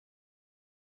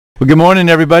Well, good morning,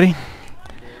 everybody.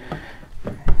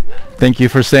 Thank you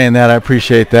for saying that. I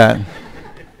appreciate that.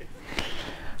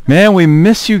 Man, we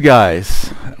miss you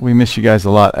guys. We miss you guys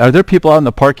a lot. Are there people out in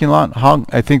the parking lot?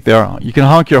 I think there are. You can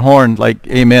honk your horn like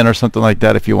amen or something like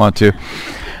that if you want to.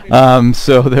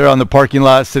 So they're on the parking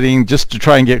lot sitting just to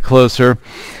try and get closer.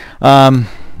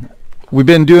 We've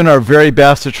been doing our very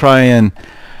best to try and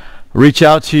reach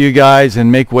out to you guys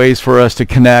and make ways for us to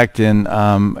connect. And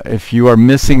if you are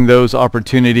missing those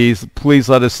opportunities, please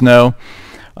let us know.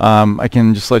 I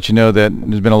can just let you know that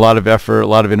there's been a lot of effort, a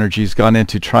lot of energy has gone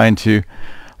into trying to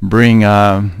bring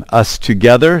us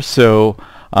together. So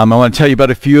I want to tell you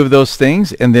about a few of those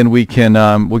things, and then we can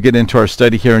we'll get into our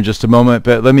study here in just a moment.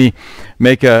 But let me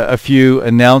make a few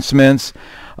announcements.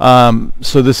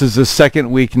 So this is the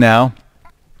second week now.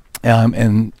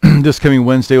 And this coming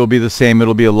Wednesday will be the same.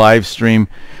 It'll be a live stream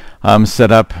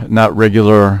set up, not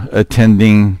regular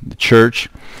attending the church.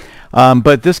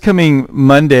 But this coming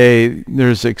Monday,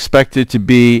 there's expected to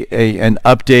be an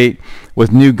update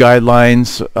with new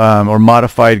guidelines or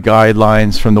modified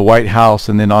guidelines from the White House,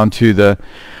 and then on to the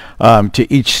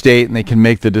to each state, and they can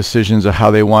make the decisions of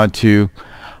how they want to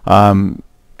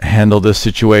handle this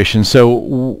situation. So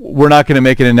we're not going to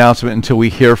make an announcement until we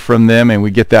hear from them and we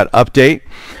get that update.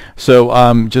 So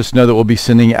just know that we'll be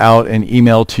sending out an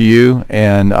email to you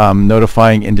and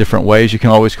notifying in different ways. You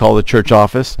can always call the church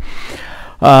office.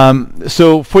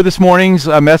 So for this morning's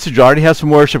message, I already have some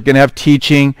worship, going to have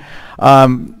teaching.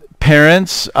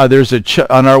 Parents, there's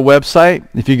on our website,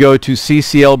 if you go to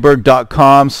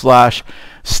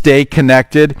cclberg.com/stay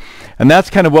connected, and that's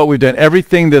kind of what we've done.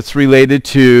 Everything that's related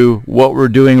to what we're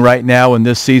doing right now in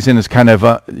this season is kind of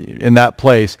in that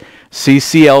place.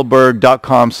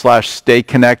 cclberg.com/stay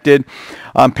connected.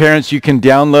 Parents, you can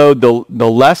download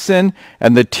the lesson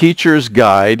and the teacher's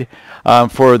guide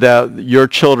for your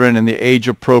children and the age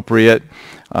appropriate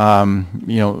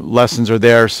lessons are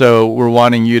there. So we're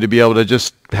wanting you to be able to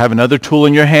just have another tool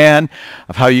in your hand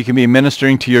of how you can be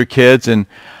ministering to your kids and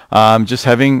just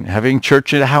having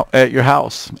church at your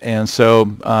house. And so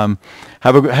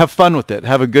have fun with it,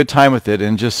 have a good time with it,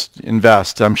 and just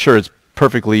invest. I'm sure it's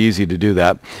perfectly easy to do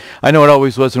that. I know it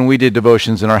always was when we did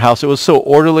devotions in our house. It was so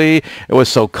orderly, it was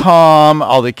so calm,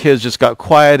 all the kids just got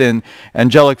quiet and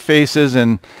angelic faces,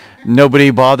 and nobody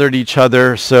bothered each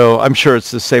other. So I'm sure it's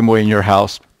the same way in your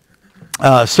house.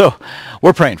 So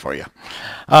we're praying for you.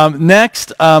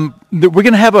 Next, we're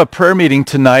going to have a prayer meeting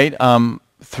tonight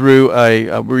through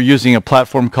we're using a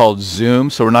platform called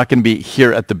Zoom, so we're not going to be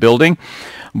here at the building.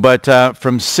 But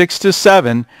from 6 to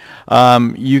 7,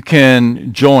 you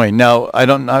can join. Now,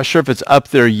 I'm not sure if it's up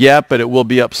there yet, but it will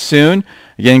be up soon.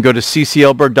 Again, go to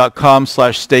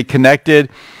cclberg.com/stay connected,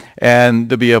 and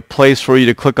there'll be a place for you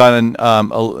to click on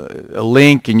a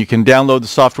link, and you can download the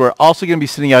software. Also going to be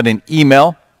sending out an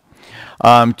email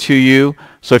to you.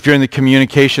 So if you're in the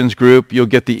communications group, you'll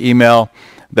get the email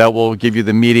that will give you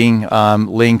the meeting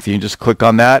link. You just click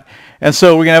on that. And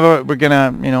so we're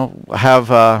gonna have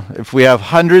if we have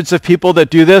hundreds of people that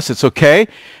do this, it's okay,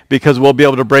 because we'll be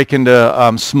able to break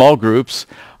into small groups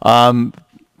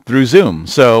through Zoom.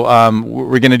 So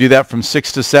we're going to do that from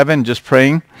 6 to 7, just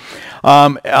praying.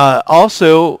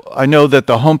 Also, I know that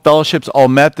the home fellowships all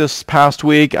met this past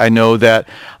week. I know that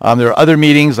there are other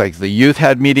meetings, like the youth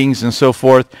had meetings and so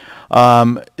forth.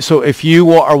 So if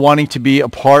you are wanting to be a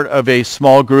part of a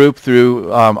small group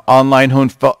through online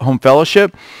home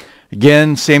fellowship,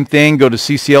 again, same thing, go to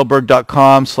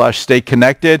cclberg.com/stay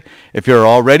connected. If you're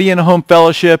already in a home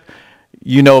fellowship,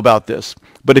 you know about this.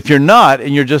 But if you're not,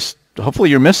 and hopefully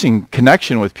you're missing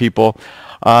connection with people,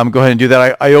 go ahead and do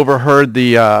that. I overheard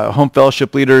the home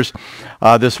fellowship leaders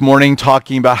this morning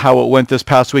talking about how it went this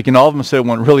past week, and all of them said it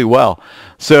went really well.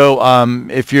 So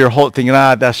if you're thinking,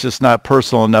 that's just not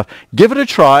personal enough, give it a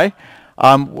try.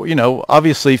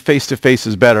 Obviously face-to-face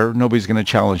is better. Nobody's going to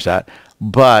challenge that.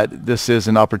 But this is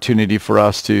an opportunity for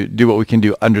us to do what we can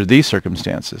do under these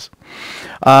circumstances.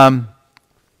 Let's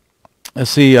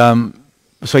see. So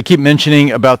I keep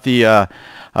mentioning about the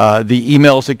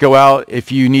emails that go out.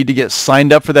 If you need to get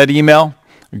signed up for that email,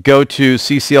 go to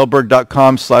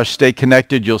cclberg.com/stay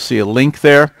connected. You'll see a link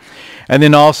there. And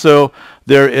then also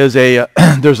there is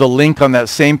there's a link on that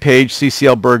same page,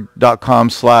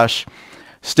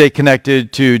 cclberg.com/stay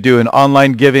connected, to do an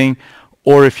online giving,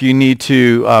 or if you need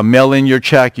to mail in your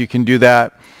check, you can do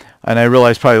that. And I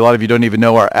realize probably a lot of you don't even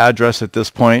know our address at this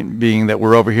point, being that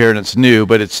we're over here and it's new,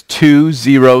 but it's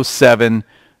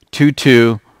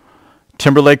 20722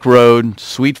 Timberlake Road,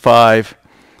 Suite 5,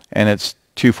 and it's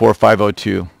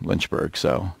 24502 Lynchburg.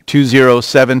 So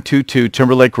 20722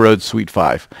 Timberlake Road, Suite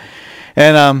 5.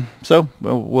 And so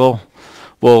we'll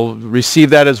we'll receive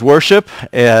that as worship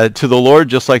to the Lord,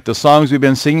 just like the songs we've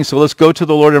been singing. So let's go to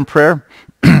the Lord in prayer,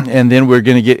 and then we're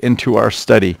going to get into our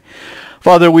study.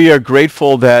 Father, we are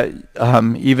grateful that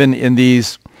even in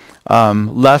these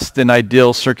less than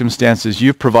ideal circumstances,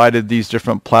 you've provided these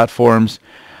different platforms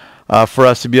for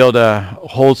us to be able to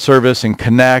hold service and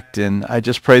connect. And I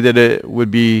just pray that it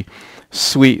would be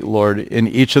sweet, Lord, in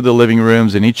each of the living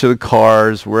rooms, in each of the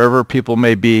cars, wherever people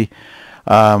may be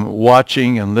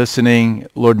watching and listening.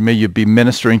 Lord, may you be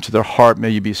ministering to their heart.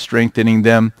 May you be strengthening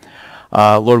them.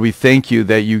 Lord, we thank you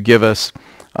that you give us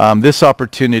this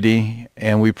opportunity,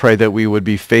 and we pray that we would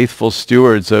be faithful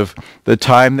stewards of the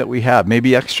time that we have,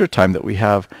 maybe extra time that we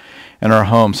have in our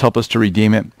homes. Help us to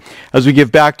redeem it. As we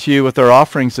give back to you with our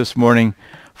offerings this morning,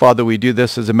 Father, we do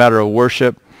this as a matter of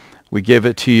worship. We give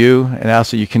it to you and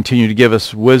ask that you continue to give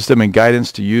us wisdom and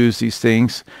guidance to use these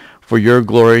things for your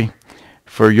glory,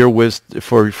 for your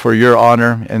for your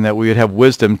honor, and that we would have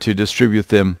wisdom to distribute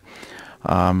them,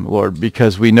 Lord,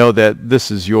 because we know that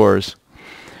this is yours.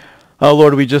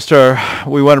 Lord, we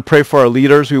want to pray for our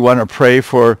leaders. We want to pray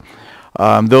for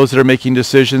those that are making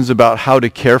decisions about how to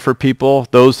care for people,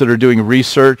 those that are doing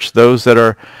research, those that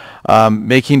are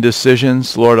making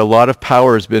decisions. Lord, a lot of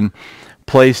power has been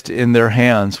placed in their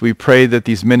hands. We pray that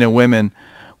these men and women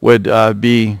would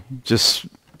be just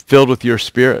filled with your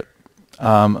Spirit.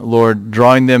 Lord,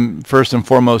 drawing them first and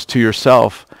foremost to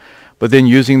yourself, but then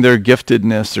using their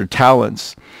giftedness, their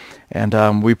talents.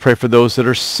 And we pray for those that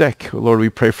are sick. Lord, we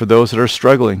pray for those that are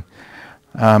struggling.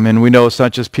 And we know it's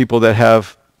not just people that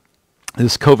have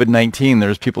this COVID-19.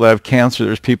 There's people that have cancer.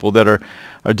 There's people that are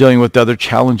dealing with other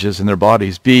challenges in their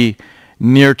bodies. Be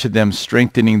near to them,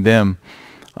 strengthening them,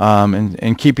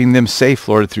 and keeping them safe,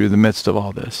 Lord, through the midst of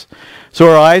all this. So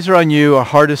our eyes are on you. Our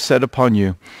heart is set upon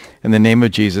you. In the name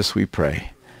of Jesus, we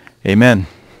pray. Amen.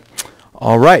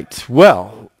 All right.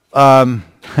 Well, I'm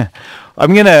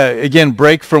going to, again,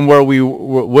 break from where we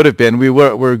would have been.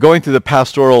 We're going through the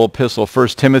pastoral epistle, 1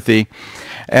 Timothy.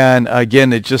 And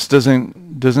again, it just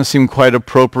doesn't seem quite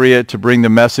appropriate to bring the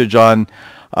message on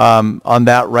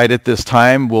that right at this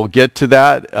time. We'll get to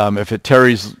that. If it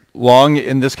tarries long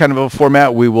in this kind of a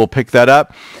format, we will pick that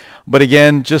up. But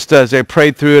again, just as I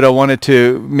prayed through it, I wanted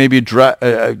to maybe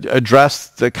address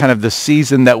the kind of the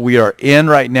season that we are in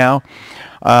right now,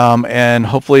 and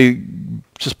hopefully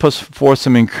just put forth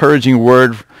some encouraging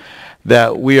word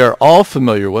that we are all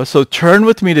familiar with. So turn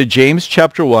with me to James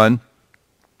chapter 1, and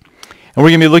we're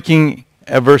going to be looking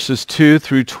at verses 2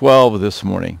 through 12 this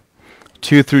morning.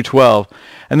 2 through 12.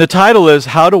 And the title is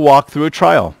How to Walk Through a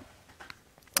Trial.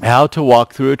 How to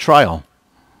Walk Through a Trial.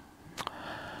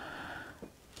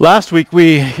 Last week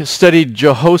we studied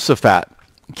Jehoshaphat,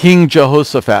 King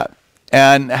Jehoshaphat,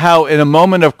 and how in a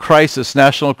moment of crisis,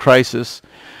 national crisis,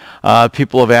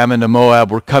 people of Ammon and Moab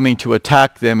were coming to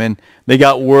attack them, and they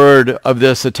got word of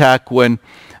this attack when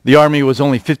the army was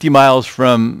only 50 miles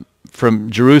from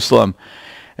Jerusalem.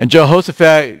 And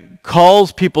Jehoshaphat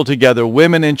calls people together,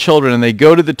 women and children, and they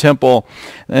go to the temple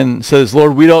and says,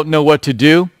 Lord, we don't know what to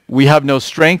do. We have no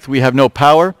strength. We have no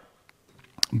power.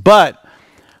 But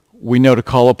we know to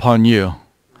call upon you.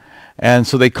 And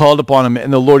so they called upon him,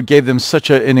 and the Lord gave them such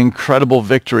an incredible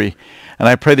victory. And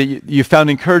I pray that you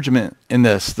found encouragement in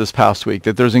this past week,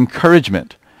 that there's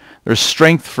encouragement, there's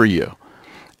strength for you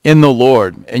in the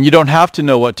Lord. And you don't have to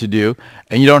know what to do,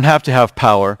 and you don't have to have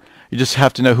power. You just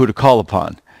have to know who to call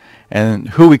upon. And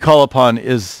who we call upon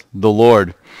is the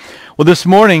Lord. Well, this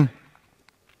morning,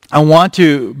 I want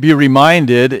to be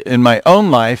reminded in my own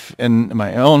life, in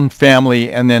my own family,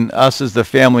 and then us as the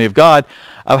family of God,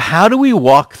 of how do we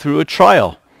walk through a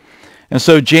trial. And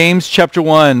so James chapter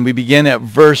 1, we begin at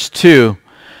verse 2.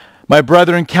 My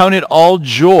brethren, count it all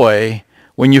joy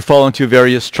when you fall into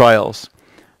various trials,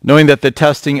 knowing that the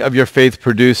testing of your faith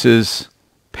produces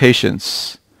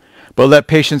patience. But let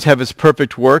patience have its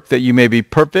perfect work, that you may be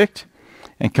perfect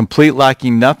and complete,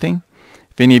 lacking nothing.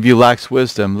 If any of you lacks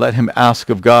wisdom, let him ask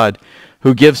of God,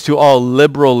 who gives to all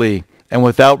liberally and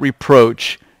without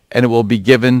reproach, and it will be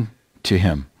given to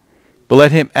him. But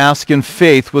let him ask in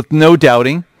faith with no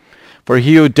doubting, for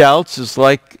he who doubts is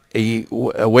like a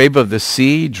wave of the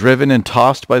sea, driven and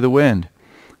tossed by the wind.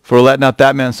 For let not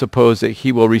that man suppose that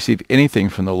he will receive anything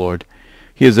from the Lord.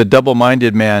 He is a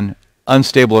double-minded man,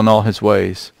 unstable in all his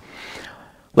ways.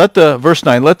 Verse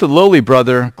 9, let the lowly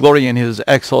brother glory in his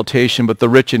exaltation, but the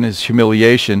rich in his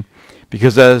humiliation,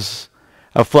 because as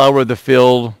a flower of the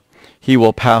field he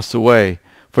will pass away.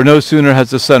 For no sooner has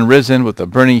the sun risen with a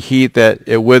burning heat that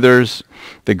it withers,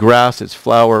 the grass, its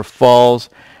flower falls,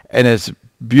 and its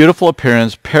beautiful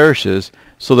appearance perishes,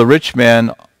 so the rich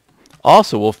man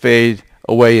also will fade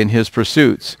away in his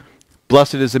pursuits.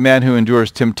 Blessed is the man who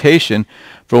endures temptation,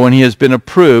 for when he has been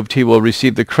approved, he will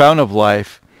receive the crown of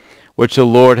life, which the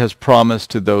Lord has promised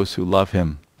to those who love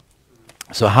him.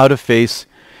 So how to face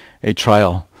a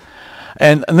trial.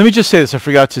 And let me just say this, I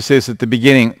forgot to say this at the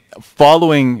beginning.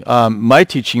 Following my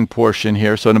teaching portion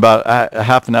here, so in about a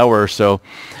half an hour or so,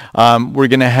 we're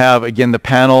going to have, again, the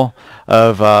panel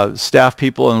of staff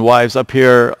people and wives up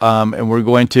here, and we're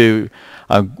going to,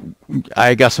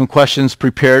 I got some questions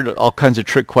prepared, all kinds of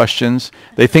trick questions.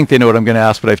 They think they know what I'm going to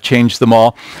ask, but I've changed them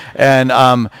all. And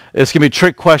it's going to be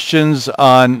trick questions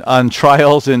on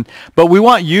trials, but we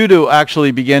want you to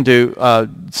actually begin to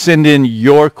send in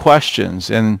your questions.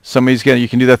 And you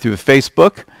can do that through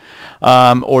Facebook,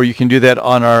 or you can do that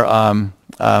on our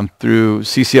through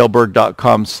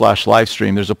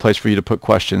cclberg.com/livestream. There's a place for you to put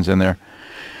questions in there.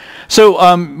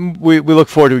 So we look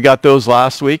forward to, we got those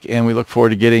last week, and we look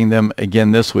forward to getting them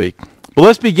again this week. But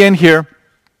let's begin here.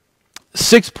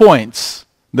 6 points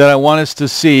that I want us to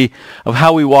see of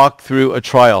how we walk through a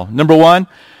trial. Number 1,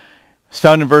 it's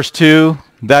found in verse 2,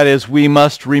 that is, we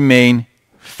must remain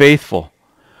faithful.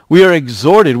 We are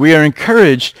exhorted, we are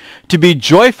encouraged to be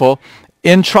joyful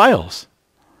in trials.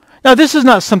 Now, this is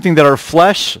not something that our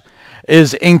flesh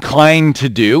is inclined to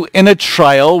do. In a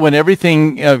trial, when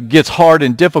everything gets hard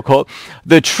and difficult,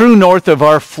 the true north of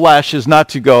our flesh is not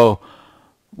to go,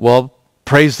 well,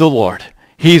 praise the Lord,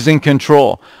 he's in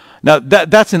control. Now,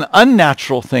 that's an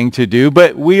unnatural thing to do,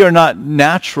 but we are not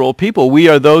natural people. We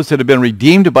are those that have been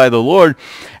redeemed by the Lord.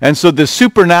 And so the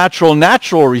supernatural,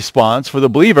 natural response for the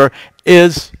believer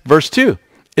is, verse 2,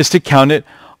 is to count it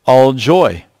all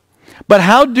joy. But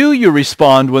how do you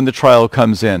respond when the trial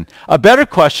comes in? A better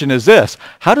question is this: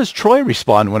 how does Troy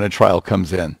respond when a trial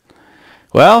comes in?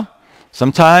 Well,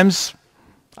 sometimes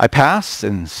I pass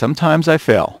and sometimes I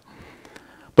fail.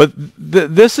 But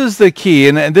this is the key,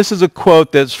 and this is a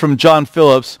quote that's from John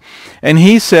Phillips, and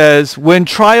he says, when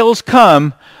trials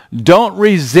come, don't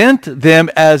resent them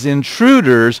as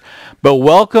intruders, but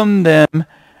welcome them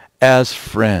as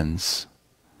friends.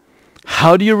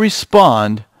 How do you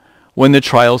respond when the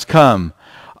trials come?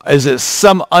 Is it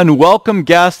some unwelcome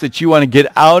guest that you want to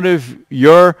get out of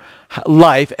your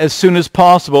life as soon as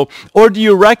possible? Or do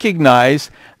you recognize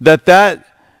that that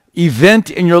event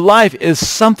in your life is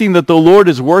something that the Lord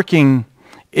is working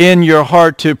in your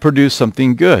heart to produce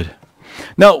something good?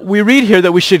 Now, we read here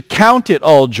that we should count it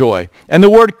all joy. And the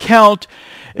word count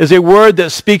is a word that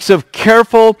speaks of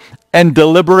careful and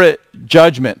deliberate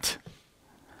judgment.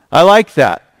 I like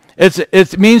that.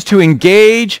 It means to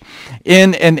engage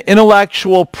in an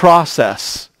intellectual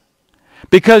process,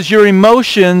 because your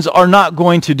emotions are not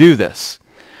going to do this.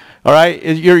 All right?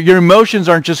 Your emotions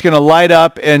aren't just going to light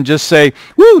up and just say,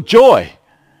 woo, joy.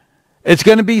 It's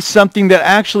going to be something that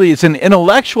actually is an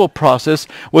intellectual process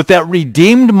with that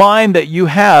redeemed mind that you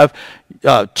have,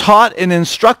 taught and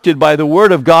instructed by the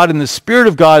Word of God and the Spirit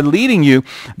of God leading you,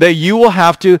 that you will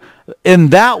have to, in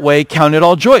that way, count it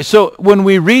all joy. So when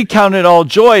we read count it all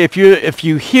joy, if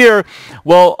you hear,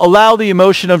 well, allow the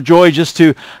emotion of joy just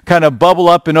to kind of bubble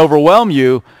up and overwhelm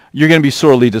you, you're going to be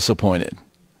sorely disappointed.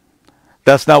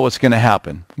 That's not what's going to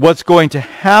happen. What's going to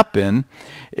happen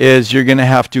is you're going to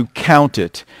have to count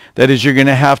it. That is, you're going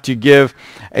to have to give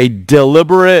a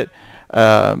deliberate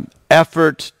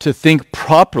effort to think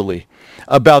properly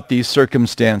about these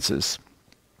circumstances.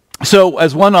 So,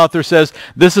 as one author says,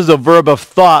 this is a verb of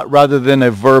thought rather than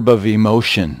a verb of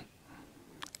emotion.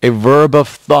 A verb of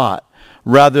thought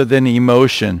rather than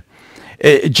emotion.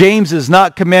 James is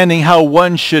not commanding how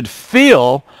one should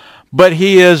feel, but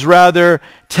he is rather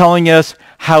telling us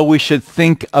how we should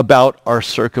think about our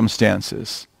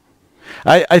circumstances.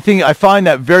 I find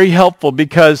that very helpful,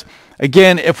 because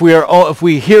again, if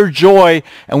we hear joy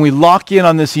and we lock in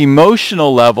on this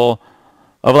emotional level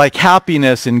of like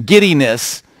happiness and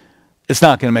giddiness, it's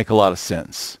not going to make a lot of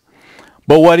sense.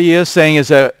 But what he is saying is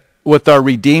that with our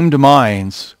redeemed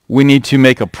minds, we need to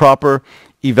make a proper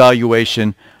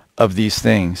evaluation of these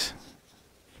things.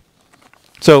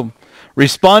 So,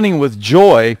 responding with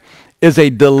joy is a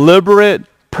deliberate,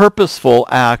 purposeful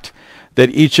act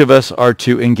that each of us are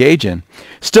to engage in.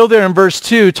 Still there in verse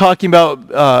 2, talking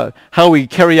about how we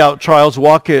carry out trials,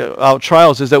 walk out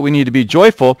trials, is that we need to be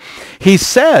joyful. He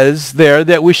says there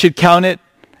that we should count it,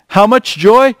 how much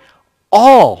joy?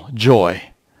 All joy.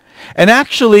 And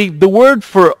actually, the word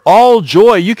for all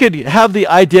joy, you could have the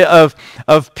idea of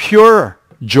pure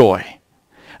joy.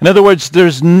 In other words,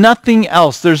 there's nothing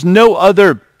else. There's no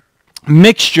other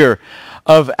mixture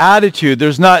of attitude.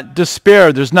 There's not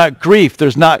despair. There's not grief.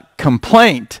 There's not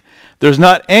complaint. There's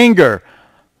not anger.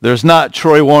 There's not,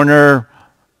 Troy Warner,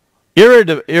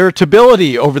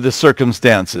 irritability over the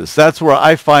circumstances. That's where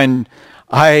I find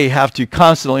I have to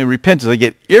constantly repent as I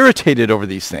get irritated over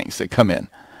these things that come in.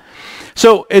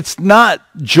 So it's not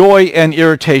joy and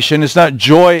irritation. It's not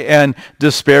joy and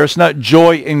despair. It's not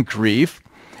joy and grief.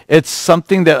 It's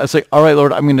something that it's like, all right,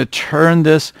 Lord, I'm going to turn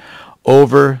this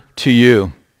over to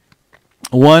you.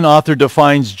 One author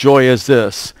defines joy as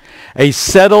this: a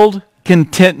settled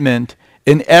contentment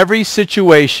in every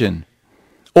situation,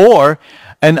 or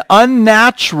an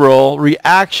unnatural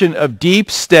reaction of deep,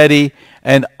 steady,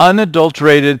 and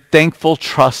unadulterated thankful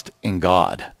trust in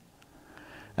God.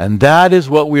 And that is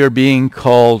what we are being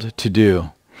called to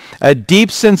do. A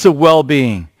deep sense of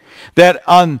well-being that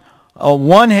on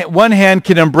one hand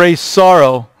can embrace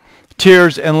sorrow,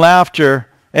 tears, and laughter,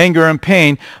 anger, and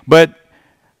pain, but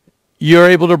you're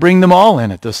able to bring them all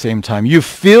in at the same time. You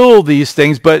feel these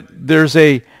things, but there's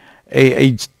a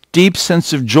deep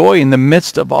sense of joy in the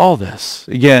midst of all this.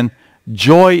 Again,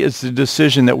 joy is the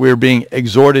decision that we're being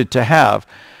exhorted to have,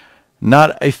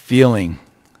 not a feeling.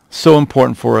 So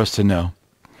important for us to know.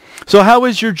 So how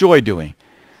is your joy doing?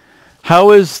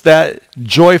 How is that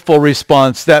joyful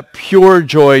response, that pure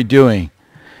joy doing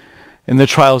in the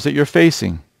trials that you're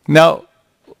facing? Now,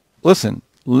 listen,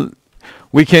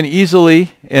 we can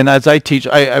easily, and as I teach,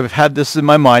 I've had this in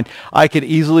my mind, I could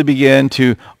easily begin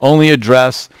to only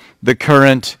address the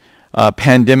current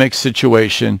pandemic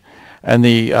situation and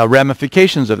the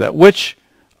ramifications of that, which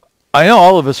I know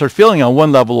all of us are feeling on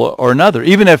one level or another.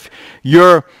 Even if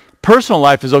your personal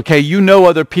life is okay, you know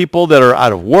other people that are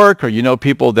out of work, or you know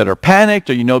people that are panicked,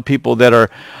 or you know people that are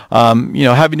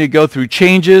having to go through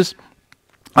changes,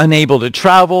 unable to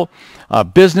travel,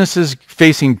 businesses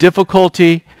facing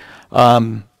difficulty.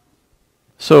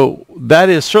 So that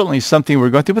is certainly something we're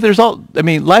going through. But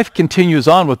life continues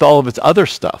on with all of its other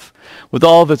stuff, with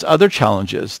all of its other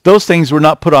challenges. Those things were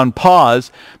not put on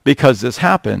pause because this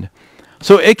happened.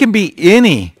 So it can be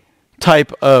any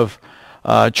type of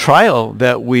trial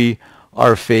that we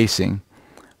are facing.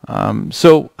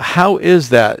 So how is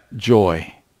that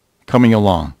joy coming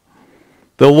along?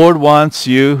 The Lord wants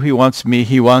you, He wants me,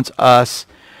 He wants us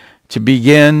to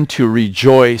begin to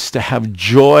rejoice, to have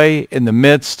joy in the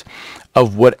midst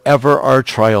of whatever our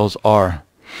trials are.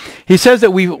 He says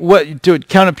that to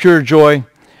count it pure joy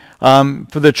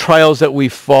for the trials that we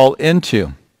fall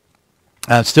into.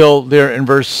 Still there in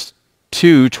verse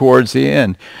 2 towards the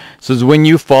end. It says, when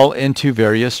you fall into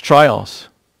various trials.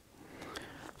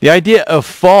 The idea of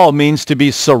fall means to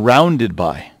be surrounded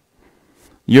by.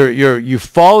 You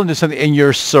fall into something and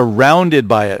you're surrounded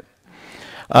by it.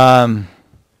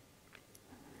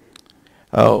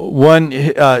 One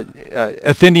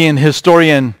Athenian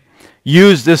historian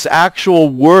used this actual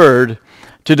word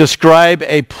to describe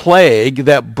a plague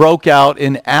that broke out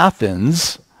in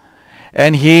Athens,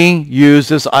 and he used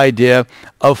this idea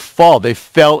of fall. They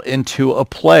fell into a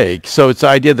plague. So it's the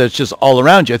idea that it's just all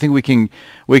around you. I think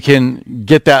we can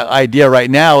get that idea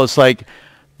right now. It's like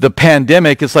the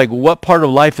pandemic. It's like, what part of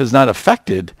life is not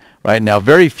affected right now?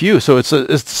 Very few. So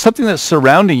it's something that's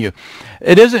surrounding you.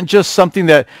 It isn't just something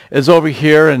that is over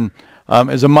here and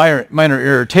is a minor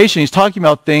irritation. He's talking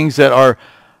about things that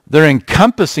they're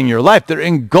encompassing your life. They're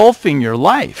engulfing your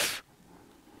life.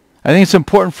 I think it's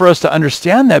important for us to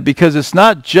understand that, because it's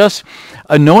not just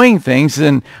annoying things,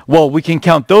 and we can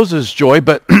count those as joy,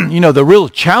 but the real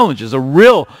challenges, the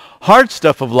real hard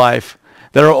stuff of life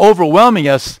that are overwhelming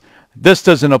us, this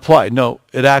doesn't apply. No,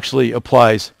 it actually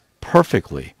applies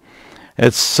perfectly.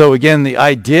 So again, the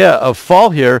idea of fall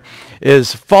here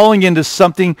is falling into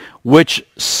something which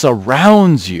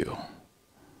surrounds you.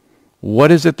 What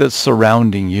is it that's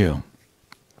surrounding you?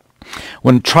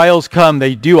 When trials come,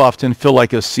 they do often feel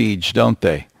like a siege, don't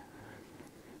they?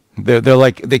 They're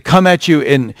like, they come at you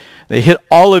and they hit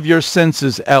all of your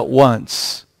senses at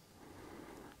once.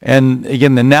 And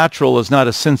again, the natural is not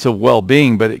a sense of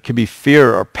well-being, but it could be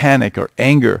fear or panic or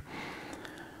anger.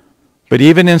 But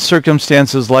even in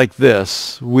circumstances like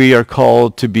this, we are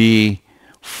called to be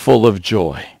full of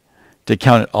joy, to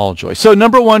count it all joy. So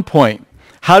number one point,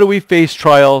 how do we face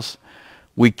trials?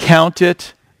 We count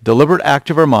it, deliberate act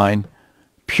of our mind,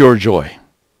 pure joy.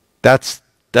 That's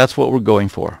what we're going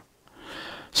for.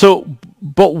 So,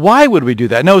 but why would we do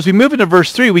that? Now, as we move into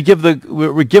verse 3,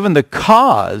 we're given the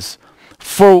cause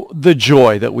for the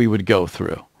joy that we would go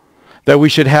through, that we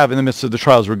should have in the midst of the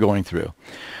trials we're going through.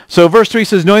 So verse 3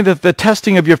 says, knowing that the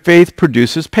testing of your faith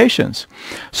produces patience.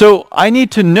 So I need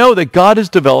to know that God is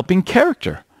developing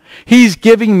character. He's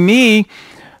giving me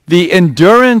the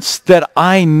endurance that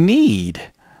I need.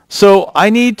 So I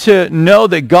need to know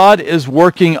that God is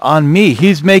working on me.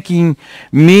 He's making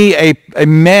me a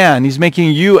man. He's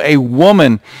making you a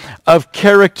woman of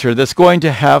character that's going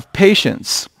to have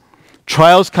patience.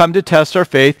 Trials come to test our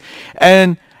faith,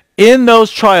 and in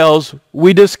those trials,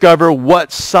 we discover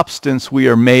what substance we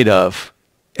are made of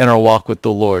in our walk with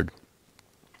the Lord.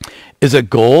 Is it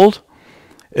gold?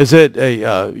 Is it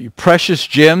a precious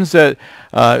gems that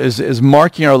is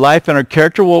marking our life and our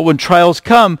character? Well, when trials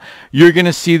come, you're going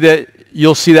to see that,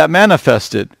 you'll see that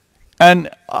manifested. And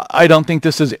I don't think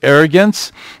this is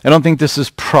arrogance. I don't think this is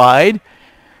pride.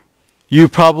 You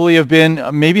probably have been,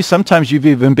 maybe sometimes you've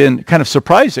even been kind of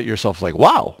surprised at yourself, like,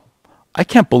 wow, I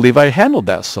can't believe I handled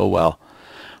that so well.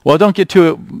 Well, don't get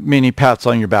too many pats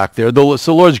on your back there. It's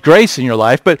the Lord's grace in your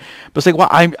life, but it's like, wow,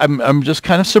 I'm just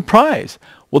kind of surprised.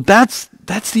 Well, that's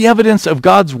the evidence of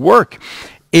God's work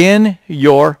in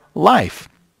your life.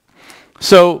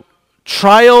 So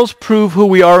trials prove who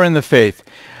we are in the faith.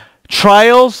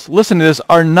 Trials, listen to this,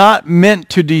 are not meant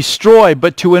to destroy,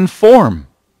 but to inform.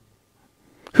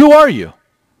 Who are you?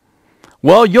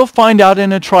 Well, you'll find out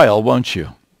in a trial, won't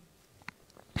you?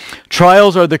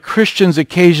 Trials are the Christian's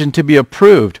occasion to be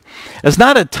approved. It's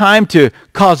not a time to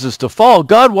cause us to fall.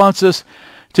 God wants us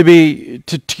to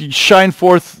shine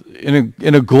forth in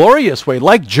a glorious way,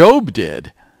 like Job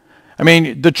did. I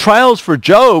mean, the trials for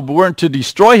Job weren't to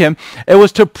destroy him. It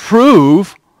was to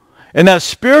prove in that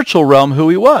spiritual realm who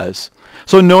he was.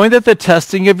 So knowing that the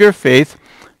testing of your faith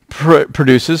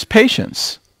produces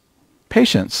patience.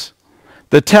 Patience.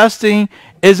 The testing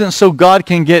isn't so God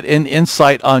can get an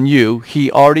insight on you.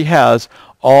 He already has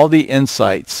all the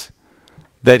insights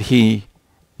that he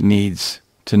needs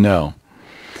to know.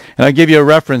 And I give you a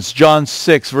reference. John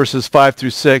 6, verses 5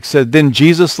 through 6 said, "Then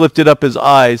Jesus lifted up his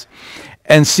eyes,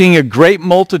 and seeing a great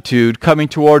multitude coming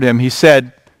toward him, he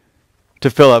said to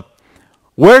Philip,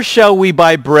 'Where shall we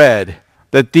buy bread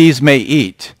that these may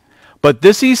eat?' But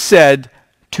this he said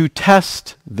to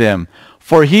test them,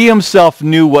 for he himself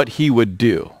knew what he would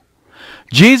do."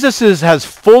 Jesus has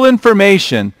full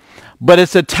information, but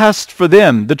it's a test for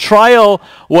them. The trial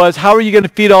was, how are you going to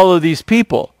feed all of these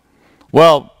people?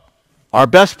 Well, our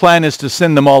best plan is to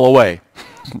send them all away.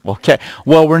 Okay,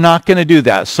 well, we're not going to do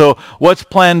that. So what's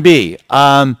plan B?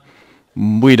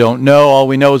 We don't know. All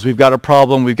we know is we've got a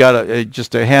problem. We've got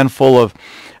just a handful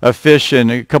of fish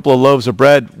and a couple of loaves of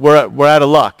bread. We're out of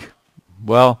luck.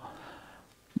 Well,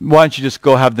 why don't you just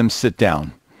go have them sit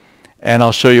down, and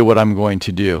I'll show you what I'm going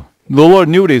to do. The Lord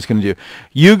knew what he was going to do.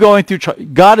 You going through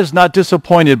God is not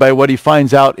disappointed by what he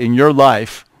finds out in your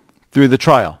life through the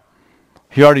trial.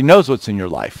 He already knows what's in your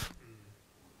life.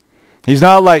 He's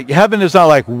not like, heaven is not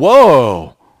like,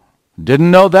 whoa,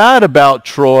 didn't know that about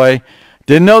Troy.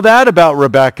 Didn't know that about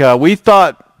Rebecca. We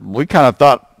kind of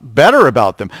thought better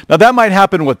about them. Now that might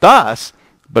happen with us,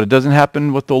 but it doesn't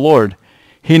happen with the Lord.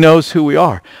 He knows who we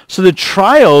are. So the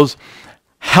trials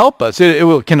help us.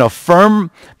 It can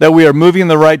affirm that we are moving in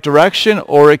the right direction,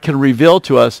 or it can reveal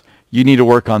to us, you need to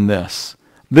work on this.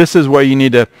 This is where you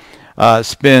need to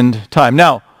spend time.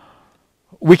 Now,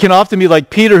 we can often be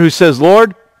like Peter, who says,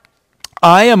 "Lord,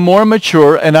 I am more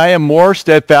mature and I am more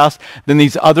steadfast than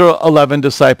these other 11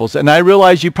 disciples. And I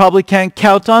realize you probably can't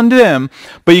count on them,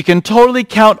 but you can totally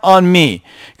count on me.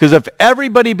 Because if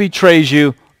everybody betrays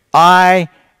you, I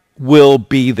will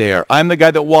be there. I'm the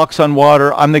guy that walks on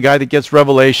water. I'm the guy that gets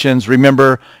revelations.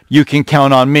 Remember, you can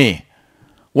count on me."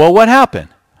 Well, what happened?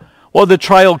 Well, the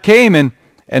trial came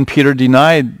and Peter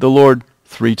denied the Lord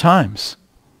 3 times.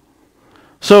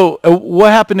 So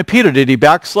what happened to Peter? Did he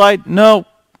backslide? No.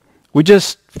 We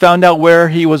just found out where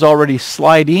he was already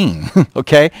sliding,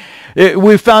 okay?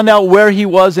 We found out where he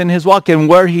was in his walk and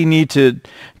where he needed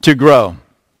to grow.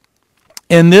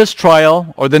 In this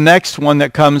trial, or the next one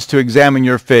that comes to examine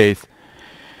your faith,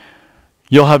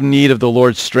 you'll have need of the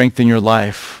Lord's strength in your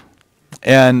life.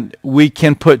 And we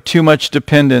can put too much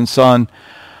dependence on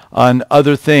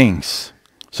other things.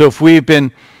 So if we've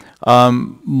been a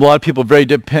lot of people are very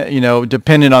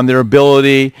dependent on their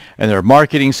ability and their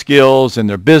marketing skills and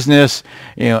their business,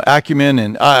 acumen,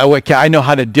 and I know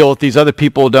how to deal with these other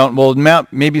people don't. Well,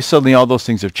 maybe suddenly all those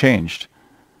things have changed,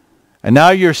 and now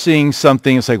you're seeing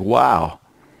something. It's like, wow,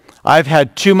 I've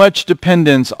had too much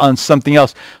dependence on something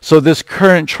else. So this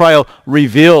current trial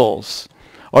reveals,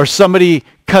 or somebody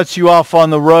cuts you off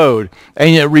on the road,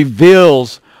 and it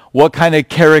reveals what kind of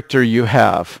character you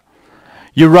have.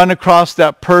 You run across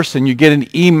that person, you get an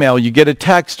email, you get a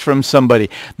text from somebody,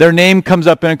 their name comes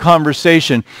up in a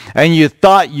conversation, and you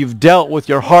thought you've dealt with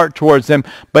your heart towards them,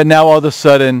 but now all of a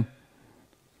sudden,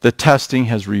 the testing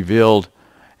has revealed,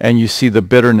 and you see the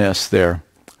bitterness there,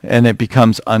 and it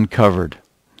becomes uncovered.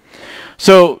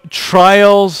 So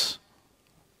trials,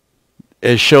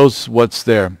 it shows what's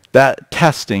there. That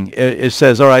testing, it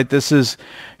says, all right,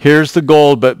 here's the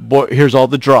gold, but here's all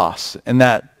the dross, and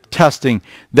that testing,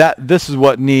 this is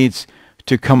what needs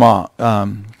to come out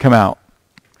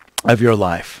of your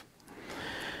life.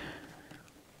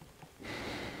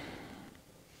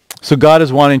 So God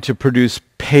is wanting to produce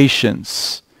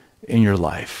patience in your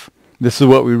life. This is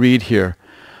what we read here.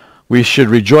 We should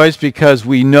rejoice because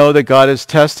we know that God is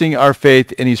testing our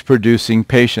faith and he's producing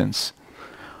patience.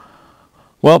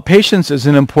 Well, patience is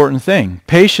an important thing.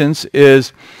 Patience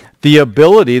is the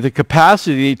ability, the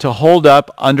capacity to hold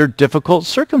up under difficult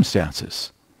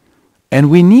circumstances. And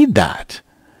we need that.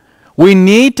 We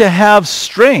need to have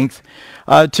strength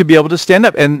to be able to stand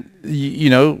up. And,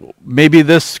 maybe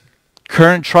this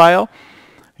current trial,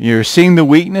 you're seeing the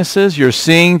weaknesses, you're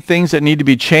seeing things that need to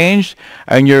be changed,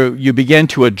 and you begin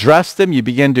to address them, you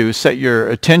begin to set your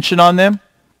attention on them,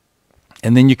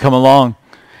 and then you come along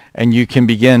and you can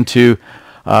begin to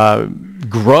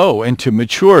grow and to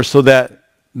mature so that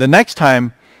the next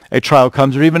time a trial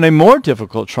comes, or even a more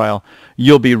difficult trial,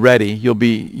 you'll be ready, you'll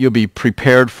be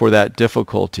prepared for that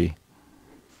difficulty.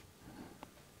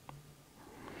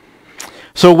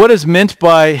 So what is meant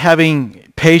by having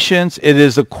patience? It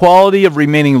is the quality of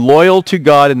remaining loyal to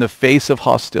God in the face of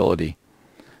hostility.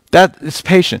 That is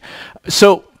patient.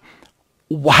 So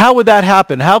how would that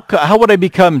happen? How would I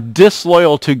become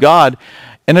disloyal to God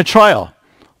in a trial?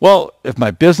 Well, if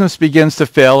my business begins to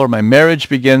fail, or my marriage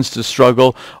begins to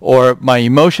struggle, or my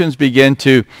emotions begin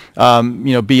to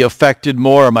be affected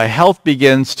more, or my health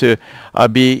begins to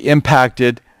be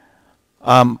impacted,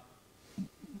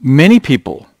 many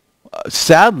people,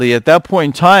 sadly, at that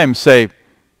point in time say,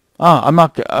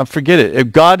 forget it.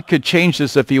 If God could change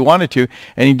this if he wanted to,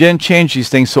 and he didn't change these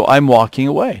things, so I'm walking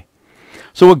away.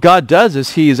 So what God does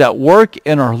is he is at work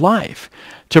in our life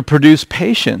to produce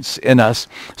patience in us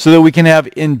so that we can have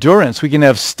endurance, we can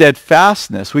have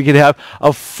steadfastness, we can have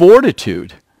a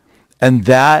fortitude. And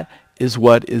that is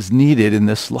what is needed in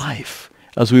this life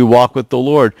as we walk with the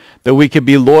Lord, that we can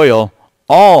be loyal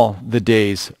all the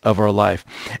days of our life.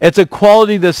 It's a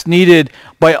quality that's needed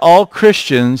by all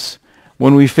Christians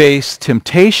when we face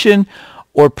temptation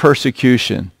or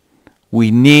persecution.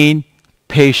 We need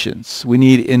patience. We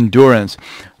need endurance,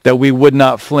 that we would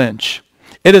not flinch.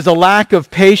 It is a lack of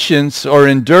patience or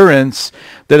endurance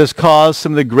that has caused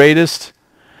some of the greatest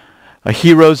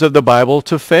heroes of the Bible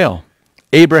to fail.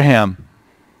 Abraham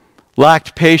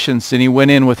lacked patience and he went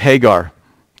in with Hagar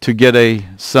to get a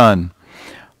son.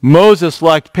 Moses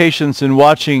lacked patience in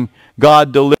watching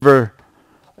God deliver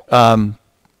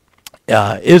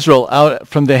Israel out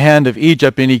from the hand of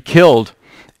Egypt, and he killed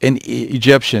an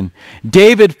Egyptian.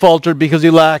 David faltered because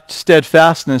he lacked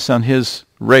steadfastness on his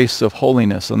race of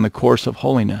holiness, on the course of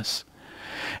holiness.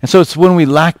 And so it's when we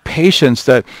lack patience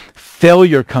that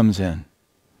failure comes in.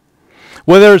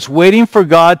 Whether it's waiting for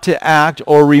God to act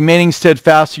or remaining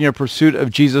steadfast in your pursuit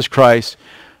of Jesus Christ,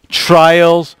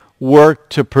 trials work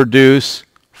to produce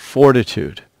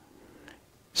fortitude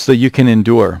so that you can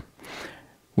endure.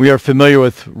 We are familiar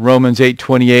with Romans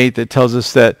 8:28 that tells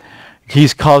us that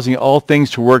he's causing all things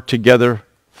to work together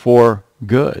for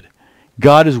good.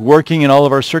 God is working in all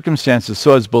of our circumstances.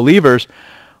 So as believers,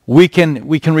 we can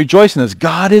rejoice in this.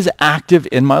 God is active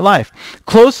in my life.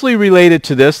 Closely related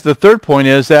to this, the third point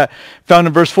is that, found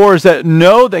in verse 4, is that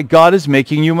know that God is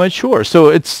making you mature. So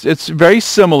it's very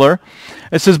similar.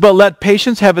 It says, but let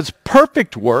patience have its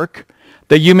perfect work,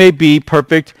 that you may be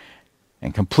perfect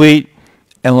and complete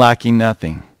and lacking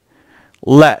nothing.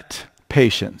 Let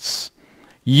patience.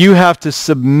 You have to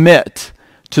submit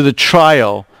to the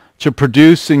trial to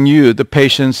produce in you the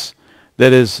patience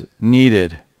that is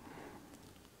needed.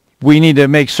 We need to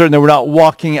make certain that we're not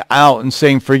walking out and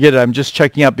saying, forget it, I'm just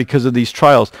checking out because of these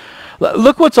trials.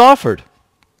 Look what's offered.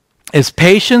 It's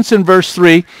patience in verse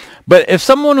 3. But if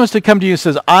someone was to come to you and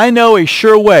says, I know a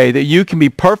sure way that you can be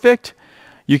perfect,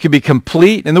 you can be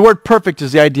complete. And the word perfect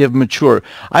is the idea of mature.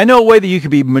 I know a way that you can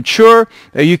be mature,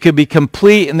 that you can be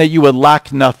complete, and that you would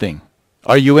lack nothing.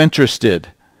 Are you interested?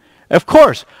 Of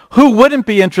course. Who wouldn't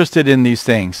be interested in these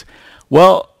things?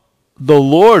 Well, the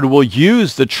Lord will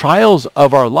use the trials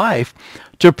of our life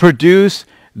to produce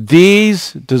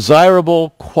these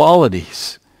desirable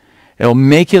qualities. It will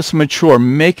make us mature,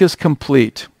 make us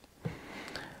complete.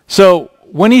 So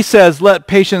when he says, let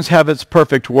patience have its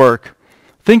perfect work,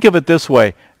 think of it this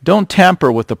way. Don't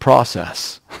tamper with the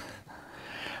process.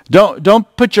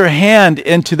 Don't put your hand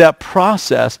into that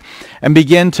process and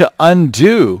begin to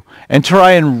undo and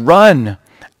try and run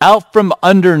out from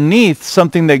underneath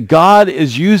something that God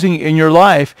is using in your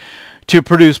life to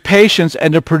produce patience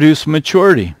and to produce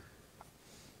maturity.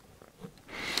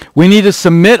 We need to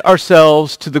submit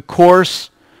ourselves to the course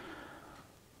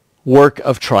work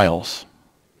of trials.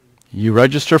 You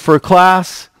register for a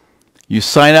class, you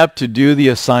sign up to do the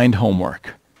assigned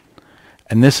homework.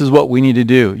 And this is what we need to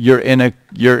do. You're in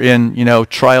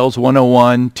trials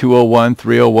 101, 201,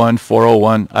 301,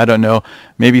 401. I don't know.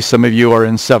 Maybe some of you are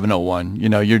in 701.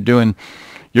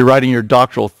 You're writing your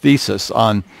doctoral thesis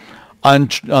on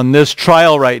this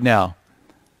trial right now.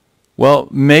 Well,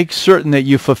 make certain that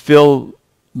you fulfill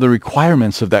the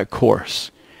requirements of that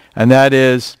course. And that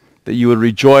is that you would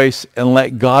rejoice and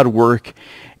let God work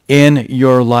in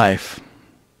your life.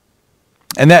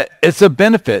 And that it's a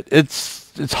benefit.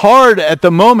 It's hard at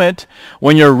the moment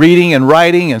when you're reading and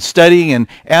writing and studying and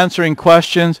answering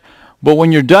questions, but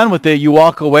when you're done with it, you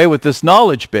walk away with this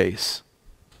knowledge base.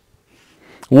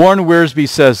 Warren Wiersbe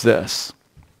says this: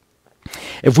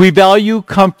 if we value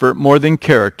comfort more than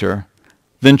character,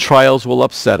 then trials will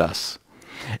upset us.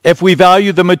 If we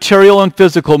value the material and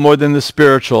physical more than the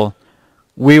spiritual,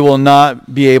 we will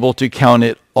not be able to count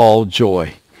it all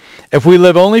joy. If we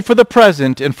live only for the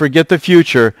present and forget the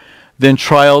future, then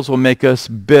trials will make us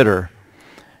bitter,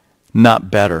 not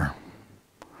better.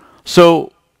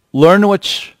 So learn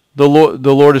what the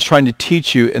Lord is trying to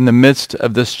teach you in the midst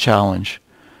of this challenge.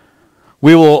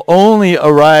 We will only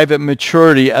arrive at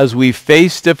maturity as we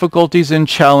face difficulties and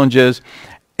challenges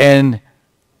and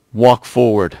walk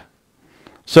forward.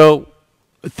 So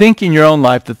think in your own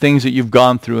life the things that you've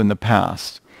gone through in the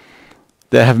past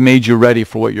that have made you ready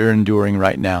for what you're enduring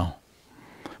right now.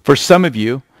 For some of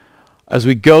you, as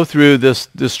we go through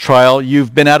this trial,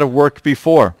 you've been out of work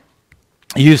before.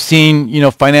 You've seen,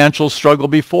 financial struggle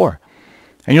before.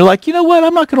 And you're like, you know what?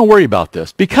 I'm not going to worry about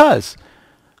this because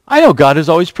I know God has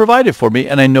always provided for me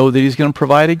and I know that he's going to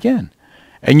provide again.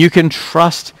 And you can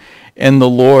trust in the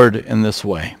Lord in this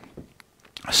way.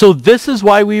 So this is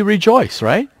why we rejoice,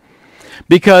 right?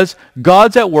 Because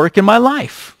God's at work in my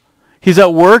life. He's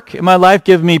at work in my life,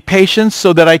 giving me patience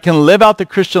so that I can live out the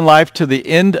Christian life to the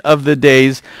end of the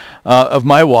days of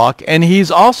my walk. And he's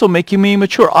also making me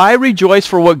mature. I rejoice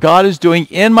for what God is doing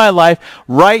in my life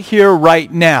right here,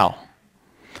 right now.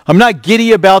 I'm not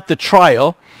giddy about the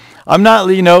trial. I'm not,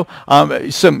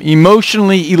 some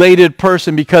emotionally elated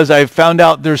person because I've found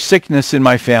out there's sickness in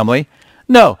my family.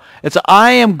 No, it's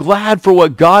I am glad for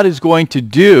what God is going to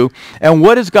do. And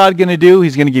what is God going to do?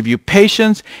 He's going to give you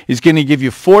patience. He's going to give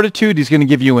you fortitude. He's going to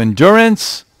give you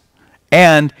endurance.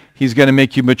 And he's going to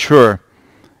make you mature.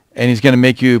 And he's going to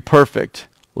make you perfect,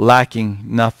 lacking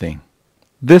nothing.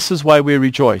 This is why we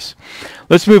rejoice.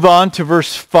 Let's move on to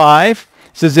verse 5.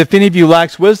 It says, if any of you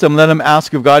lacks wisdom, let him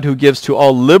ask of God who gives to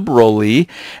all liberally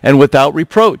and without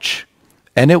reproach,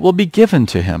 and it will be given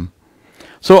to him.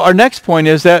 So our next point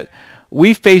is that as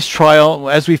we face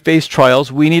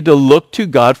trials, we need to look to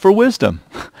God for wisdom.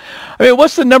 I mean,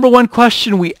 what's the number one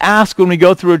question we ask when we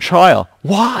go through a trial?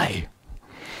 Why?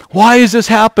 Why is this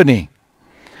happening?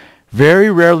 Very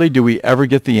rarely do we ever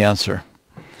get the answer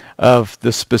of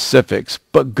the specifics,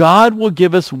 but God will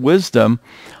give us wisdom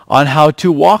on how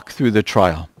to walk through the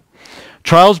trial.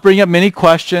 Trials bring up many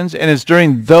questions, and it's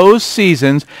during those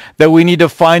seasons that we need to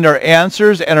find our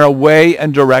answers and our way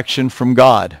and direction from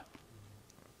God.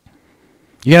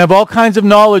 You can have all kinds of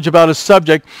knowledge about a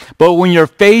subject, but when you're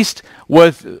faced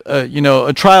with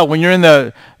a trial, when you're in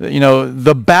the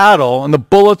battle and the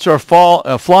bullets are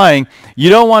flying,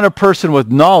 you don't want a person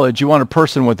with knowledge, you want a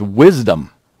person with wisdom.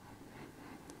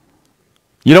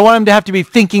 You don't want them to have to be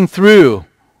thinking through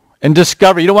and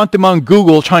discover. You don't want them on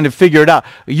Google trying to figure it out.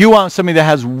 You want somebody that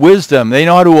has wisdom. They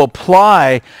know how to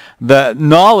apply the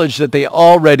knowledge that they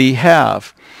already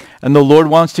have. And the Lord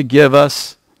wants to give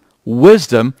us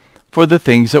wisdom for the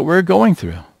things that we're going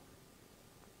through.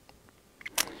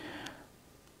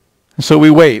 And so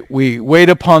we wait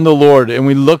upon the Lord and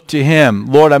we look to him.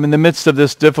 Lord, I'm in the midst of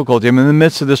this difficulty. I'm in the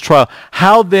midst of this trial.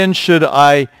 How then should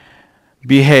I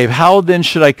behave? How then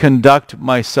should I conduct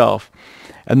myself?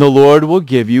 And the Lord will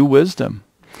give you wisdom.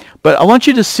 But I want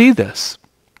you to see this.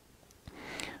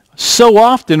 So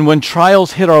often when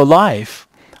trials hit our life,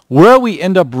 where we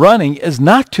end up running is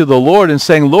not to the Lord and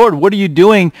saying, Lord, what are you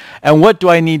doing and what do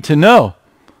I need to know?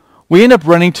 We end up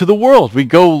running to the world. We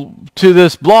go to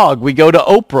this blog. We go to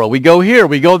Oprah. We go here.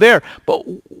 We go there. But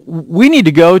we need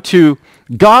to go to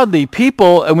godly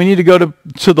people and we need to go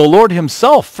to the Lord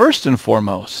himself first and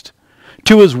foremost,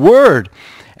 to his word,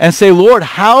 and say, Lord,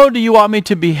 how do you want me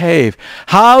to behave?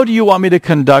 How do you want me to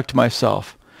conduct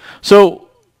myself? So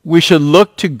we should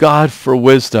look to God for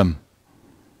wisdom.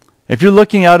 If you're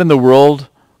looking out in the world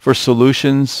for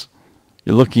solutions,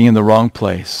 you're looking in the wrong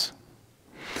place.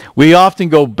 We often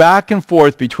go back and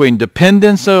forth between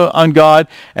dependence on God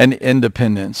and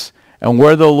independence. And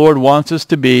where the Lord wants us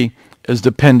to be is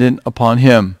dependent upon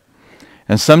him.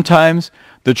 And sometimes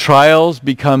the trials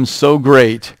become so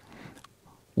great,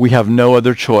 we have no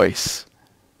other choice.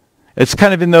 It's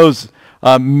kind of in those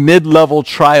mid-level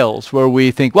trials where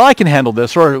we think, well, I can handle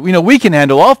this, or, we can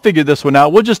handle, I'll figure this one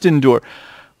out, we'll just endure.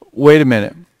 Wait a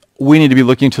minute. We need to be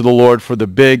looking to the Lord for the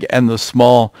big and the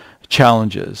small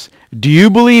challenges. Do you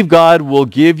believe God will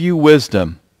give you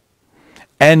wisdom?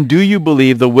 And do you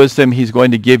believe the wisdom he's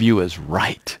going to give you is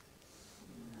right?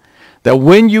 That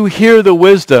when you hear the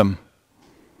wisdom,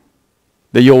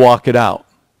 that you'll walk it out.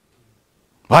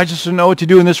 I just don't know what to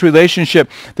do in this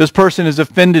relationship. This person has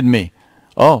offended me.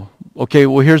 Oh, okay,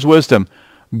 well, here's wisdom.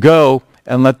 Go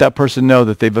and let that person know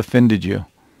that they've offended you.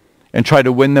 And try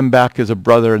to win them back as a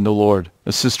brother in the Lord,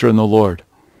 a sister in the Lord.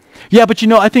 Yeah, but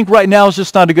I think right now is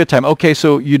just not a good time. Okay,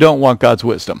 so you don't want God's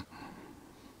wisdom.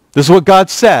 This is what God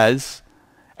says,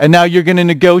 and now you're going to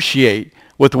negotiate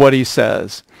with what he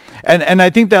says. And I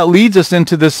think that leads us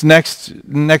into this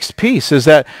next piece, is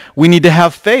that we need to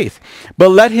have faith. But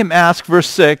let him ask, verse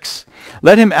 6,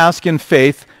 let him ask in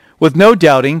faith with no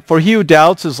doubting, for he who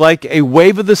doubts is like a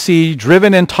wave of the sea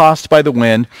driven and tossed by the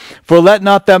wind. For let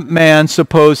not that man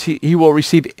suppose he will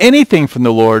receive anything from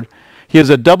the Lord. He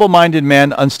is a double-minded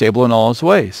man, unstable in all his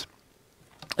ways.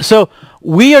 So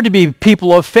we are to be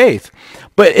people of faith.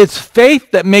 But it's faith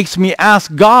that makes me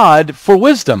ask God for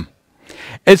wisdom.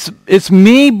 It's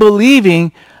me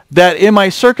believing that in my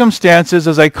circumstances,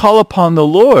 as I call upon the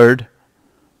Lord,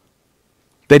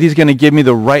 that he's going to give me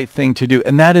the right thing to do.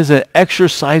 And that is an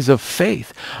exercise of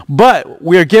faith. But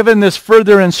we are given this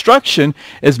further instruction,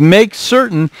 is make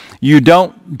certain you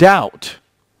don't doubt.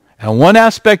 And one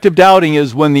aspect of doubting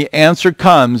is when the answer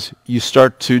comes, you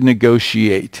start to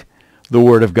negotiate the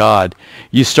Word of God.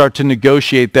 You start to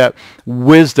negotiate that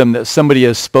wisdom that somebody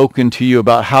has spoken to you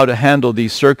about how to handle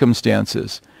these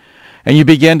circumstances. And you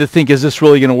begin to think, is this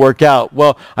really going to work out?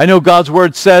 Well, I know God's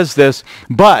Word says this,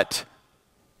 but...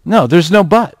 No, there's no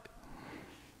but.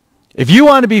 If you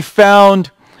want to be found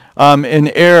in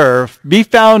error, be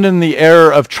found in the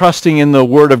error of trusting in the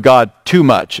Word of God too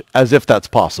much, as if that's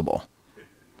possible.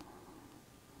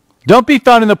 Don't be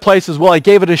found in the places, well, I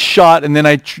gave it a shot and then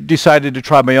I decided to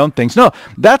try my own things. No,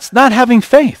 that's not having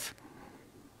faith.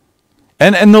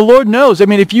 And the Lord knows. I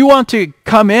mean, if you want to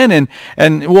come in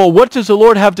and well, what does the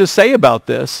Lord have to say about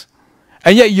this?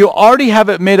 And yet you already have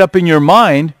it made up in your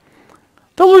mind,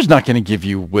 the Lord's not going to give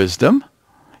you wisdom.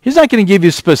 He's not going to give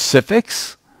you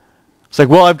specifics. It's like,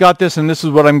 well, I've got this and this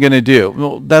is what I'm going to do.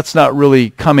 Well, that's not really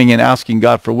coming and asking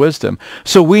God for wisdom.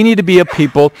 So we need to be a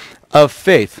people of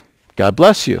faith. God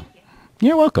bless you.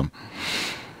 You're welcome.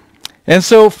 And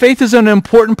so faith is an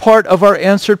important part of our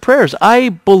answered prayers. I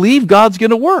believe God's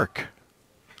going to work.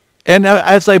 And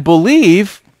as I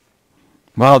believe,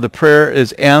 wow, the prayer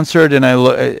is answered and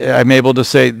I'm able to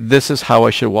say, this is how I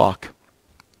should walk.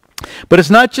 But it's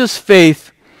not just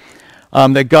faith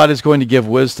that God is going to give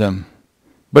wisdom,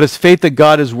 but it's faith that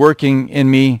God is working in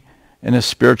me in a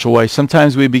spiritual way.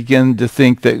 Sometimes we begin to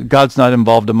think that God's not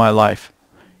involved in my life.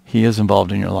 He is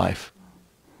involved in your life.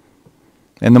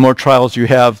 And the more trials you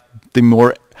have, the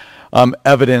more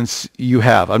evidence you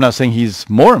have. I'm not saying he's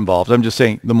more involved. I'm just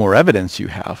saying the more evidence you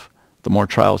have, the more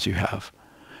trials you have.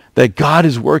 That God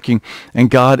is working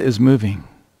and God is moving.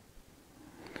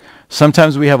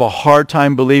 Sometimes we have a hard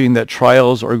time believing that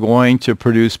trials are going to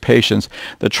produce patience.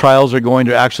 That trials are going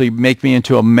to actually make me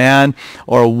into a man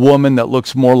or a woman that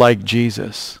looks more like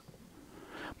Jesus.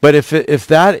 But if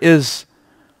that is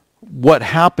what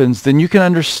happens, then you can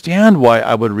understand why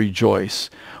I would rejoice.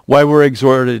 Why we're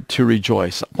exhorted to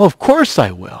rejoice. Well, of course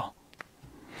I will.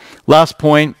 Last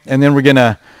point, and then we're going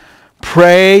to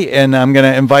pray, and I'm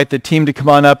going to invite the team to come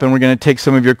on up, and we're going to take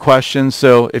some of your questions.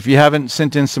 So if you haven't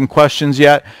sent in some questions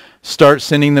yet, start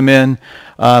sending them in.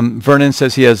 Vernon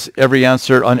says he has every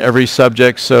answer on every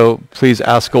subject, so please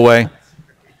ask away.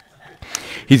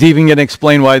 He's even going to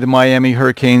explain why the Miami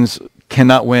Hurricanes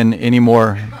cannot win any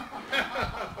more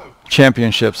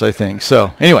championships, I think.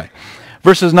 So anyway,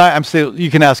 verses 9, I'm saying you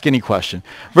can ask any question.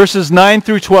 Verses 9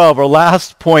 through 12, our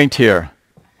last point here,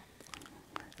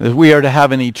 is we are to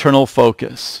have an eternal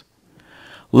focus.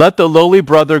 Let the lowly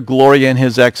brother glory in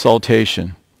his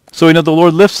exaltation. So we know the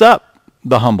Lord lifts up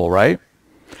the humble, right?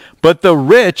 But the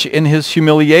rich in his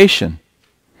humiliation.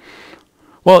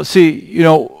 Well, see,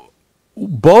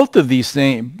 both of these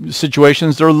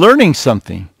situations, they're learning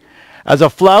something. As a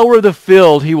flower of the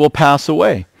field, he will pass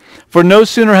away. For no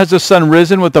sooner has the sun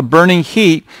risen with a burning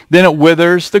heat than it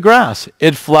withers the grass.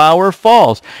 Its flower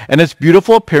falls, and its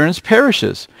beautiful appearance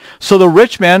perishes. So the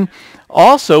rich man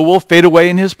also will fade away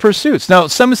in his pursuits. Now,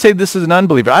 some say this is an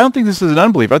unbeliever. I don't think this is an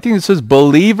unbeliever. I think this is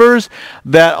believers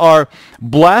that are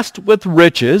blessed with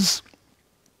riches,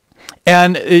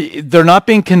 and they're not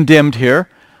being condemned here.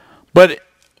 But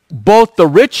both the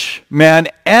rich man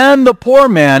and the poor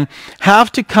man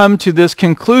have to come to this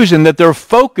conclusion that their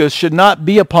focus should not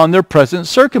be upon their present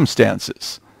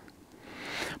circumstances.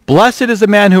 Blessed is the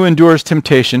man who endures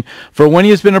temptation, for when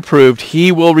he has been approved,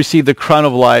 he will receive the crown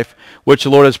of life, which the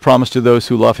Lord has promised to those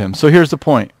who love him. So here's the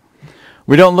point.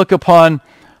 We don't look upon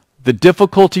the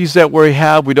difficulties that we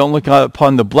have. We don't look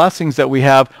upon the blessings that we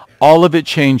have. All of it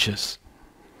changes.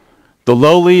 The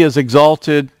lowly is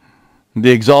exalted.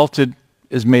 The exalted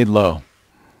is made low.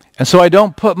 And so I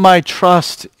don't put my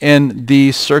trust in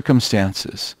these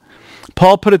circumstances.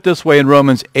 Paul put it this way in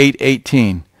Romans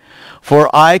 8:18.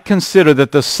 For I consider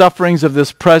that the sufferings of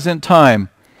this present time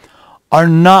are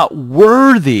not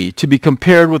worthy to be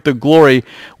compared with the glory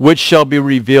which shall be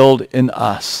revealed in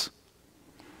us.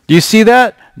 Do you see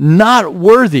that? Not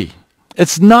worthy.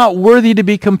 It's not worthy to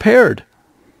be compared.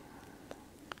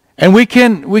 And we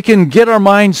can get our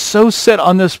minds so set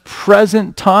on this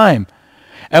present time,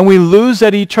 and we lose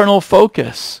that eternal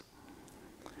focus.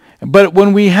 But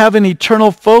when we have an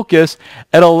eternal focus,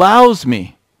 it allows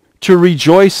me to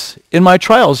rejoice in my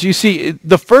trials. You see,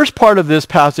 the first part of this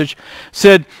passage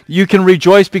said you can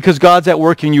rejoice because God's at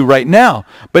work in you right now.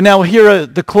 But now here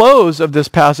at the close of this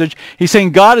passage, he's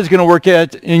saying God is going to work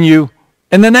in you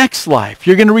in the next life.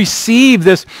 You're going to receive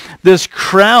this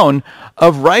crown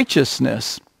of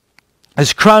righteousness,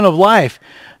 this crown of life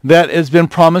that has been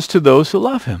promised to those who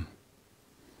love him.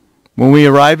 When we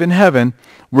arrive in heaven,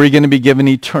 we're going to be given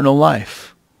eternal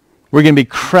life. We're going to be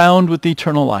crowned with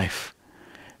eternal life.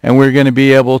 And we're going to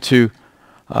be able to,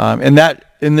 and that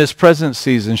in this present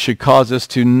season should cause us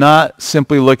to not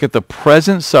simply look at the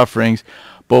present sufferings,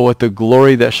 but with the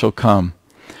glory that shall come.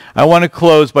 I want to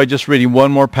close by just reading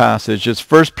one more passage. It's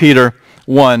 1 Peter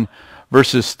 1,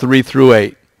 verses 3 through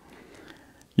 8.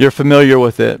 You're familiar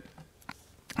with it.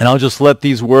 And I'll just let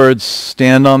these words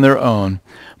stand on their own.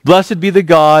 Blessed be the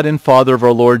God and Father of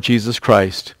our Lord Jesus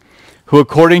Christ, who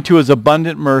according to his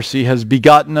abundant mercy has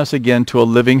begotten us again to a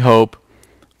living hope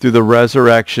through the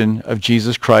resurrection of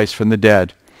Jesus Christ from the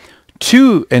dead,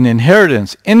 to an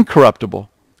inheritance incorruptible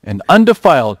and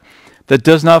undefiled that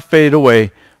does not fade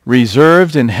away,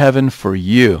 reserved in heaven for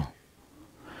you,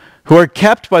 who are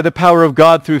kept by the power of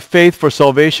God through faith for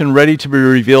salvation ready to be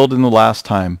revealed in the last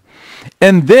time.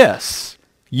 In this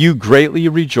you greatly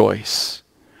rejoice,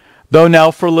 though now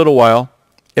for a little while,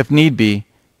 if need be,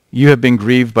 you have been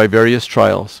grieved by various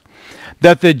trials,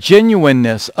 that the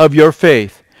genuineness of your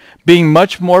faith, being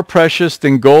much more precious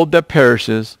than gold that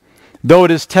perishes, though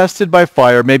it is tested by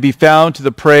fire, may be found to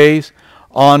the praise,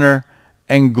 honor,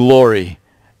 and glory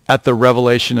at the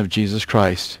revelation of Jesus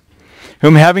Christ,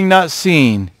 whom having not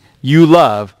seen, you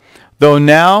love, though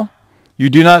now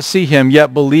you do not see him,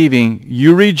 yet believing,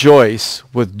 you rejoice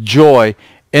with joy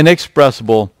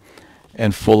inexpressible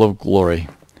and full of glory.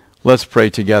 Let's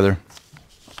pray together.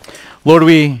 Lord,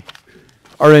 we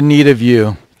are in need of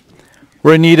you.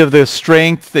 We're in need of the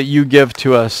strength that you give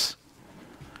to us,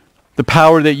 the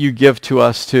power that you give to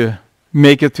us to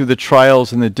make it through the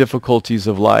trials and the difficulties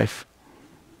of life.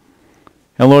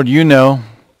 And Lord, you know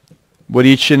what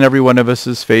each and every one of us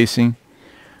is facing.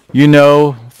 You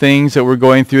know things that we're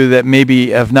going through that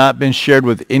maybe have not been shared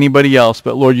with anybody else,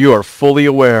 but Lord, you are fully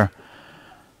aware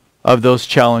of those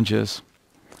challenges.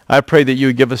 I pray that you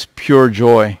would give us pure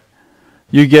joy.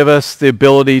 You give us the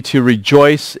ability to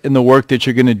rejoice in the work that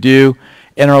you're going to do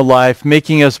in our life,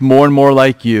 making us more and more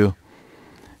like you,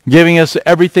 giving us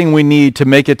everything we need to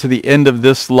make it to the end of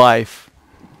this life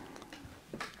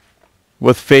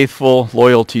with faithful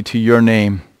loyalty to your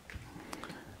name.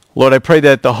 Lord, I pray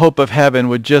that the hope of heaven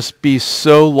would just be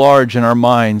so large in our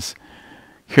minds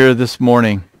here this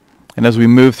morning and as we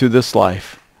move through this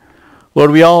life.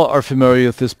 Lord, we all are familiar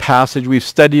with this passage. We've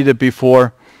studied it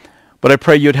before. But I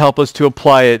pray you'd help us to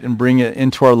apply it and bring it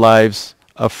into our lives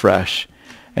afresh.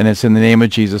 And it's in the name of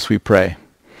Jesus we pray.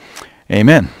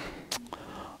 Amen.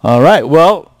 All right.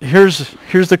 Well, here's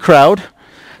the crowd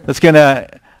that's going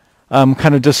to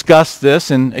kind of discuss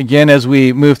this. And again, as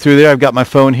we move through there, I've got my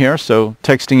phone here, so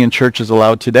texting in church is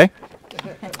allowed today.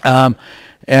 And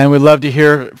we'd love to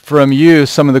hear from you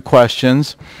some of the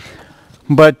questions.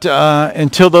 But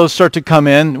until those start to come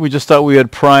in, we just thought we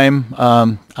would prime,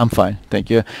 I'm fine, thank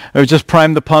you. I would just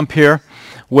prime the pump here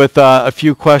with a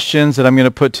few questions that I'm going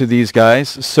to put to these guys.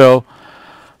 So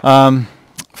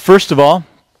first of all,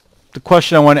 the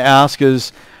question I want to ask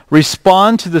is,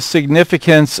 respond to the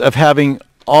significance of having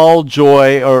all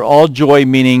joy, or all joy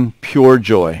meaning pure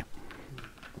joy.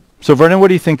 So Vernon, what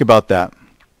do you think about that?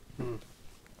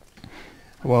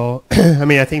 Well, I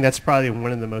mean, I think that's probably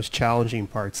one of the most challenging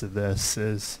parts of this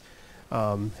is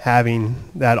having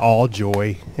that all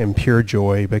joy and pure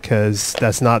joy, because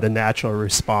that's not the natural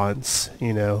response,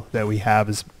 that we have,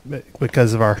 is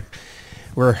because of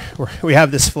we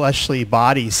have this fleshly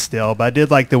body still. But I did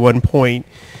like the one point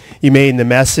you made in the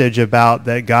message about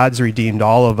that God's redeemed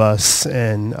all of us,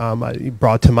 and it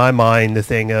brought to my mind the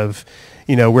thing of,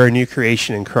 we're a new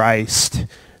creation in Christ.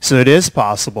 So it is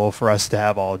possible for us to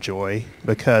have all joy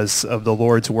because of the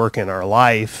Lord's work in our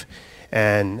life,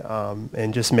 and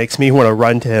just makes me want to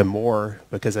run to him more,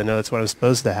 because I know that's what I'm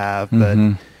supposed to have, but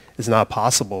it's not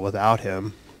possible without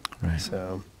him. Right.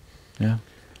 So, yeah,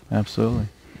 absolutely.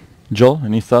 Joel,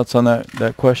 any thoughts on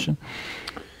that question?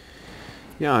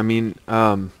 Yeah, I mean,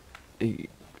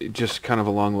 just kind of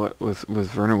along what with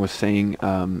Vernon was saying,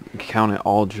 count it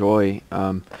all joy.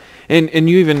 And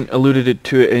you even alluded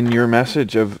to it in your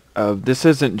message of this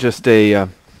isn't just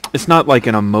it's not like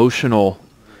an emotional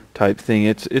type thing.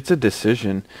 It's a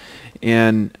decision.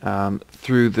 And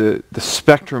through the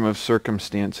spectrum of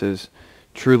circumstances,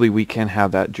 truly we can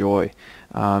have that joy.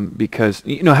 Because,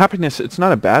 happiness, it's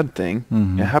not a bad thing.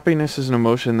 Happiness is an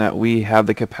emotion that we have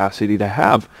the capacity to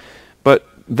have. But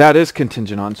that is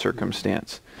contingent on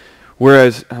circumstance.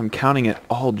 Whereas counting it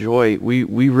all joy,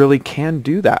 we really can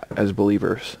do that as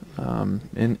believers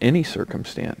in any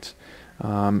circumstance.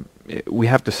 We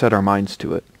have to set our minds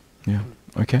to it. Yeah.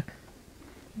 Okay.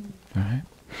 All right.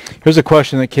 Here's a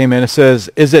question that came in. It says,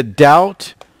 is it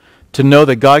doubt to know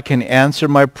that God can answer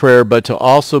my prayer, but to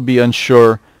also be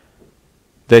unsure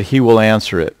that he will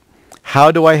answer it?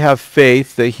 How do I have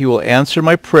faith that he will answer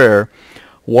my prayer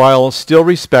while still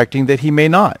respecting that he may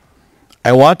not?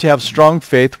 I want to have strong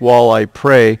faith while I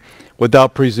pray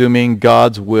without presuming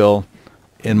God's will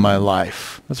in my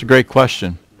life. That's a great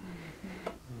question.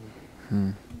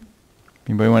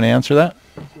 Anybody want to answer that?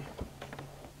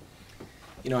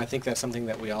 I think that's something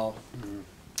that we all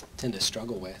tend to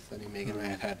struggle with. I mean, Megan and I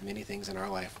have had many things in our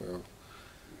life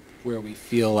where we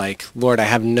feel like, Lord, I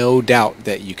have no doubt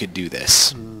that you could do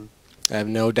this. I have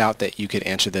no doubt that you could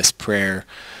answer this prayer.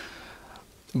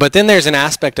 But then there's an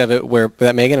aspect of it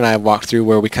that Megan and I have walked through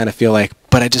where we kind of feel like,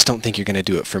 but I just don't think you're going to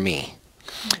do it for me.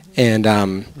 And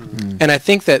and I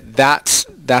think that's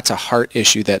a heart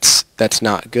issue that's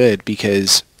not good,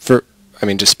 because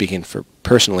just speaking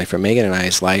personally for Megan and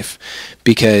I's life,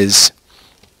 because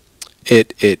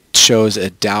it shows a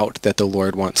doubt that the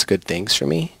Lord wants good things for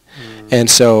me. And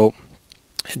so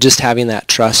just having that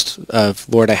trust of,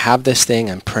 Lord, I have this thing,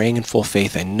 I'm praying in full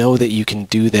faith, I know that you can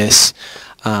do this.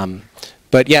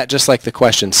 But yeah, just like the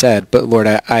question said, but Lord,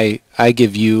 I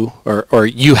give you, or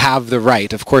you have the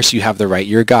right, of course you have the right,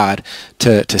 you're God,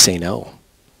 to say no.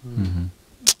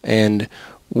 And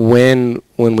when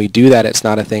we do that, it's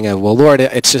not a thing of, well, Lord,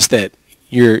 it's just that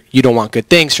you don't want good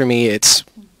things for me. It's,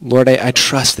 Lord, I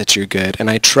trust that you're good, and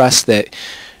I trust that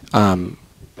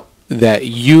that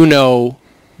you know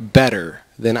better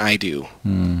than I do.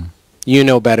 You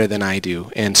know better than I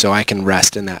do, and so I can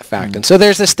rest in that fact. And so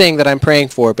there's this thing that I'm praying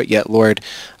for, but yet, Lord,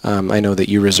 I know that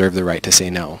you reserve the right to say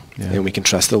no, and we can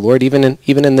trust the Lord even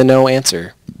in the no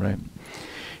answer. Right.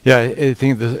 Yeah, I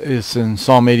think it's in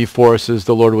Psalm 84. It says,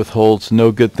 the Lord withholds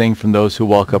no good thing from those who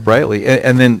walk uprightly.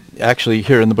 And then actually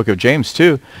here in the book of James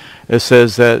too, it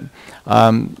says that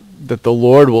that the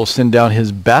Lord will send down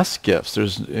his best gifts.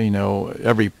 There's,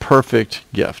 every perfect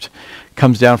gift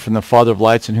comes down from the Father of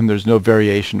lights, in whom there's no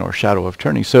variation or shadow of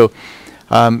turning. So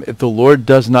if the Lord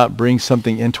does not bring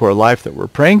something into our life that we're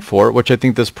praying for, which I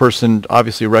think this person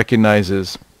obviously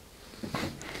recognizes,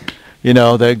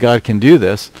 that God can do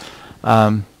this,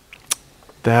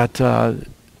 that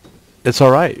it's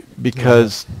all right,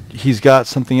 because he's got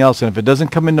something else. And if it doesn't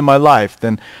come into my life,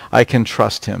 then I can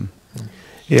trust him.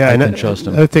 Yeah, I can trust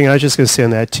him. Another thing I was just going to say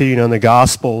on that too, in the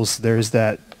Gospels, there's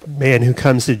that man who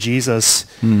comes to Jesus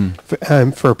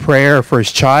for prayer for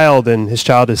his child, and his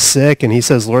child is sick, and he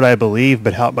says, Lord, I believe,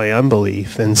 but help my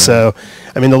unbelief. And so,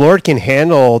 the Lord can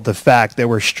handle the fact that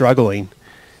we're struggling,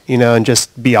 and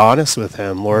just be honest with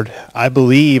him. Lord, I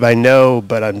believe, I know,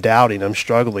 but I'm doubting, I'm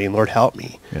struggling. Lord, help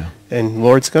me. Yeah. And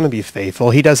Lord's going to be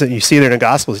faithful. He doesn't, you see there in the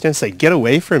Gospels, he didn't say, get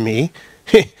away from me.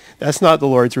 That's not the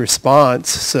Lord's response.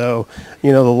 So,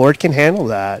 the Lord can handle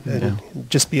that, and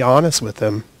just be honest with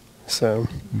him. So,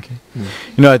 okay.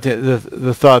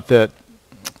 The thought that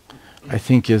I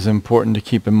think is important to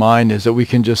keep in mind is that we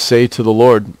can just say to the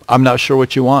Lord, I'm not sure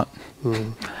what you want.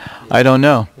 I don't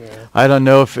know. Yeah. I don't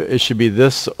know if it should be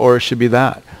this or it should be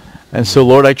that. And so,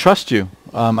 Lord, I trust you.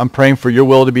 I'm praying for your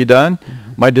will to be done.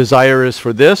 My desire is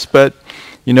for this, but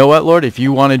you know what, Lord? If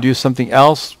you want to do something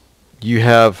else, you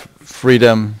have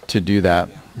freedom to do that.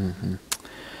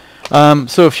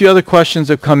 So a few other questions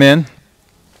have come in.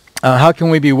 How can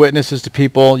we be witnesses to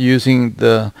people using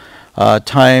the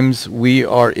times we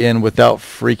are in without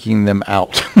freaking them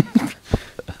out?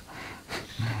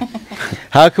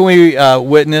 How can we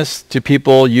witness to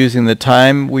people using the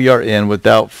time we are in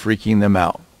without freaking them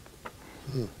out?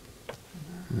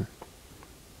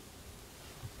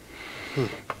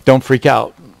 Don't freak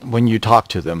out when you talk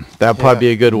to them. That'd probably be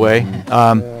a good way.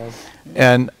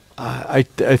 And I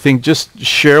think just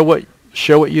share what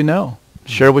you know.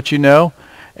 Share what you know.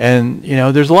 And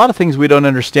there's a lot of things we don't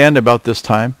understand about this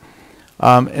time,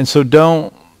 and so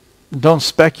don't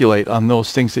speculate on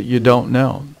those things that you don't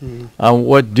know.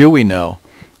 What do we know?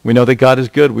 We know that God is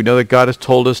good. We know that God has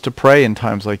told us to pray in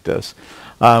times like this.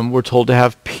 We're told to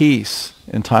have peace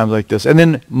in times like this, and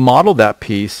then model that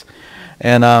peace.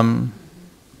 And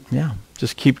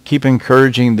just keep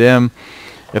encouraging them,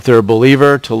 if they're a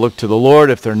believer, to look to the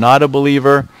Lord. If they're not a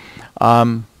believer,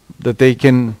 that they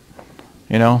can,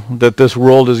 that this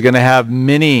world is going to have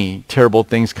many terrible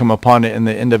things come upon it in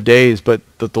the end of days, but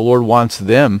that the Lord wants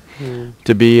them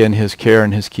to be in his care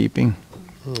and his keeping.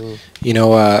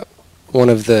 One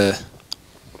of the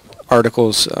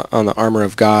articles on the armor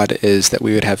of God is that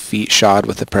we would have feet shod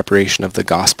with the preparation of the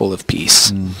gospel of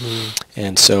peace.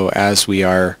 And so as we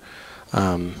are,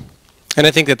 and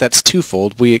I think that that's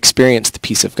twofold. We experience the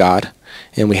peace of God,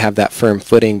 and we have that firm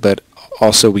footing, but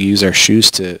also we use our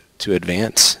shoes to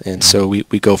advance. And so we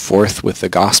go forth with the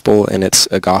gospel, and it's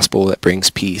a gospel that brings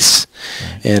peace.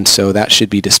 And so that should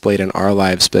be displayed in our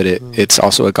lives, but it's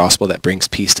also a gospel that brings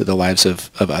peace to the lives of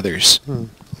others.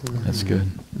 That's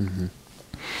good.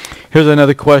 Here's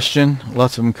another question.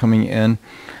 Lots of them coming in.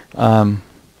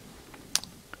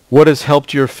 What has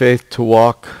helped your faith to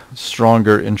walk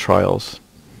stronger in trials?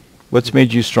 What's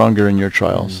made you stronger in your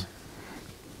trials?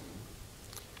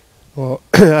 Well,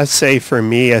 I'd say for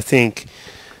me, I think,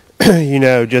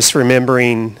 just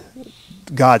remembering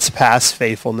God's past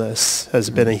faithfulness has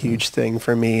been a huge thing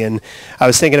for me. And I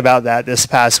was thinking about that this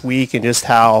past week, and just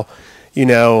how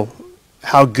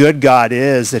good God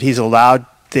is, that he's allowed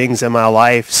things in my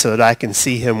life so that I can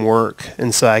see him work.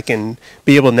 And so I can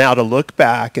be able now to look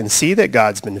back and see that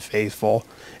God's been faithful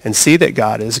and see that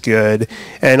God is good.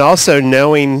 And also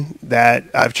knowing that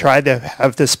I've tried to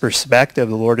have this perspective,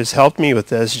 the Lord has helped me with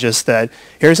this, just that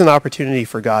here's an opportunity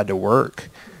for God to work.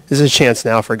 This is a chance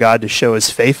now for God to show his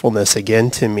faithfulness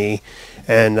again to me.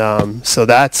 And so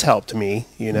that's helped me,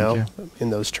 in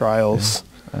those trials.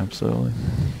 Yeah, absolutely.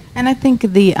 And I think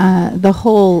the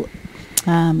whole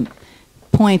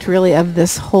point really of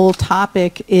this whole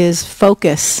topic is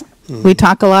focus. We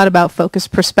talk a lot about focus.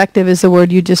 Perspective is the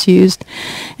word you just used.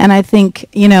 And I think,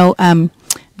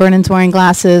 Vernon's wearing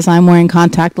glasses, I'm wearing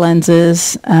contact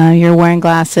lenses, you're wearing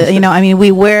glasses.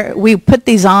 We put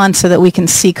these on so that we can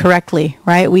see correctly,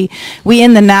 right? We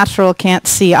in the natural can't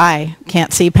see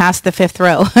past the fifth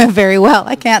row very well.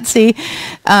 I can't see,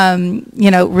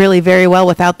 really very well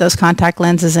without those contact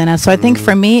lenses in us. So I think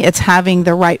for me, it's having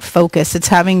the right focus. It's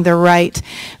having the right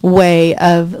way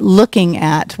of looking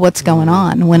at what's going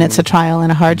on when it's a trial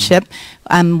and a hardship.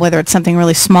 Whether it's something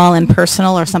really small and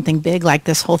personal or something big like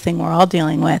this whole thing we're all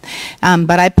dealing with.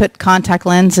 But I put contact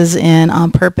lenses in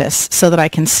on purpose so that I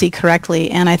can see correctly.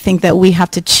 And I think that we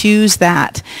have to choose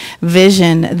that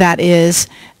vision that is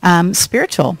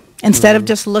spiritual. Instead of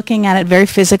just looking at it very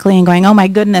physically and going, oh my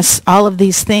goodness, all of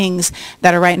these things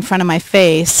that are right in front of my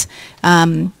face,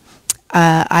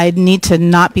 I need to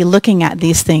not be looking at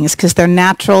these things because they're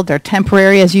natural, they're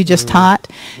temporary, as you just taught,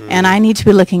 and I need to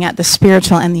be looking at the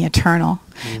spiritual and the eternal,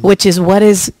 which is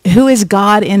who is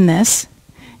God in this,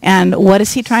 and what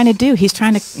is he trying to do? He's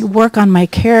trying to work on my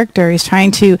character. He's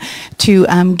trying to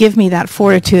give me that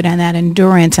fortitude and that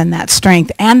endurance and that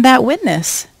strength and that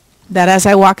witness that as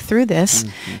I walk through this,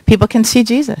 people can see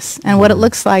Jesus and what it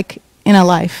looks like in a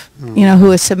life,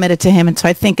 who is submitted to him. And so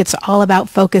I think it's all about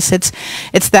focus. It's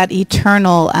that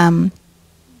eternal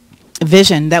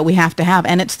vision that we have to have,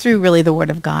 and it's through really the Word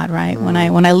of God, right? When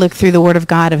I look through the Word of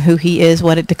God of who he is,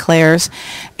 what it declares,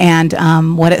 and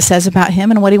what it says about him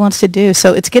and what he wants to do.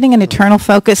 So it's getting an eternal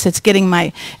focus.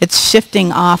 It's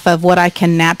shifting off of what I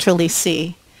can naturally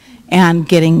see and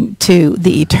getting to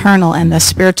the eternal and the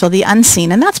spiritual, the unseen.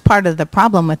 And that's part of the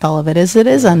problem with all of it, is it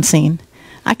is unseen.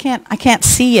 I can't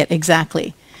see it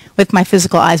exactly with my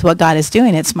physical eyes what God is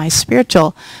doing. It's my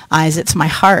spiritual eyes. It's my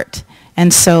heart.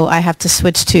 And so I have to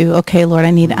switch to, okay, Lord,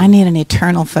 I need an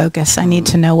eternal focus. I need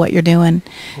to know what you're doing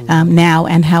now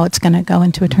and how it's going to go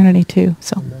into eternity too.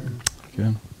 So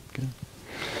good.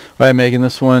 All right, Megan,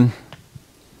 this one.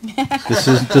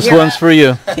 This one's for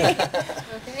you. Okay.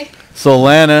 So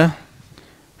Lana,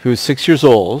 who's 6 years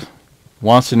old,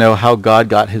 wants to know how God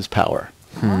got his power.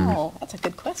 Oh, that's a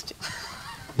good question.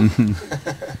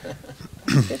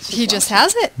 He just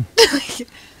has it.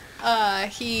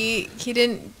 He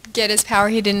didn't get his power.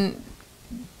 He didn't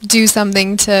do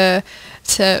something to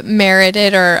merit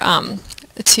it or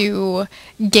to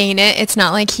gain it. It's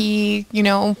not like he,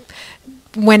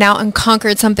 went out and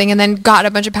conquered something and then got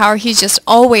a bunch of power. He's just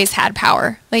always had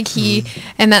power.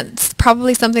 And that's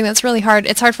probably something that's really hard.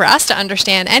 It's hard for us to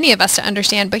understand, any of us to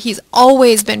understand, but he's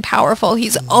always been powerful.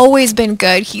 He's always been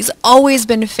good. He's always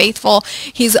been faithful.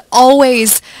 He's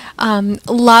always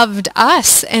loved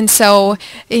us. And so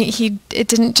it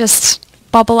didn't just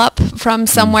bubble up from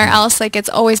somewhere else. It's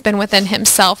always been within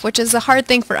himself, which is a hard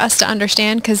thing for us to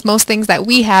understand because most things that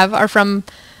we have are from,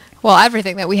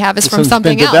 everything that we have is from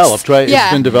something else. It's been developed, right? Yeah.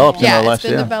 It's been developed in our lives.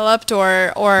 It's been developed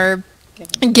or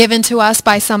given to us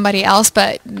by somebody else,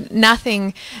 but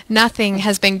nothing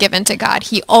has been given to God.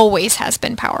 He always has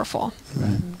been powerful.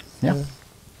 Right. Yeah.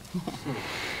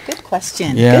 Good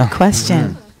question. Yeah. Good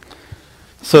question.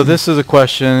 So this is a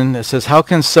question that says, how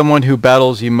can someone who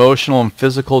battles emotional and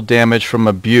physical damage from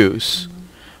abuse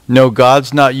know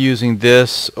God's not using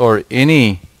this or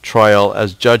any trial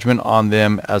as judgment on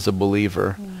them as a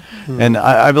believer? And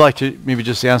I'd like to maybe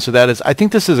just answer that as I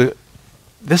think this is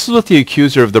what the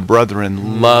accuser of the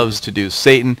brethren loves to do.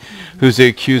 Satan, who's the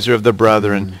accuser of the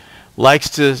brethren, likes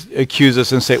to accuse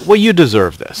us and say, well, you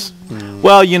deserve this.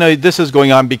 Well, this is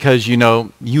going on because, you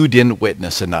didn't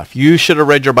witness enough. You should have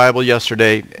read your Bible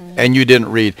yesterday and you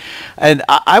didn't read. And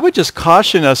I would just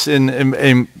caution us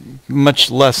in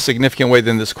much less significant way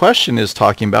than this question is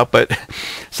talking about, but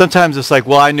sometimes it's like,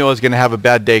 well, I knew I was going to have a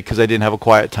bad day because I didn't have a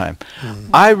quiet time.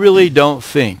 I really don't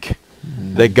think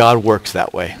that God works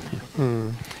that way.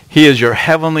 He is your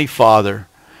heavenly Father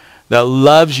that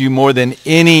loves you more than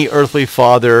any earthly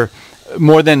father,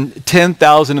 more than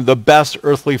 10,000 of the best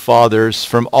earthly fathers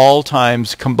from all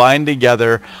times combined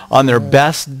together on their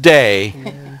best day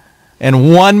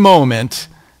in one moment,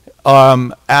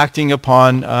 acting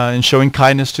upon and showing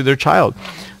kindness to their child.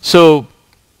 So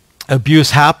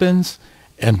abuse happens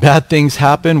and bad things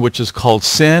happen, which is called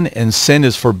sin, and sin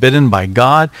is forbidden by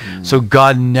God. So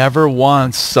God never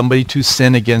wants somebody to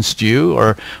sin against you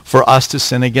or for us to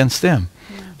sin against them.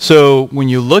 So when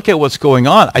you look at what's going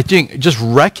on, I think just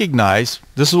recognize,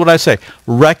 this is what I say,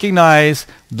 recognize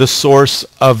the source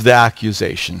of the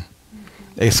accusation.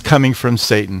 It's coming from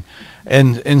Satan.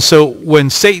 And so when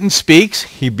Satan speaks,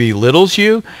 he belittles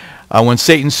you. When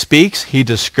Satan speaks, he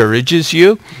discourages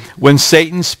you. When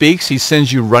Satan speaks, he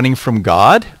sends you running from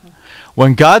God.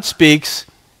 When God speaks,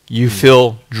 you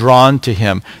feel drawn to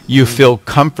him. You feel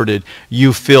comforted.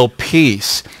 You feel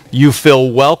peace. You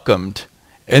feel welcomed.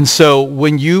 And so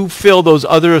when you feel those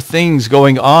other things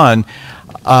going on,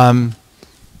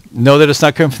 know that it's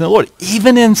not coming from the Lord.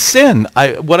 Even in sin,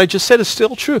 what I just said is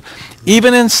still true.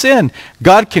 Even in sin,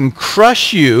 God can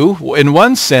crush you in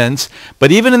one sense,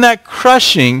 but even in that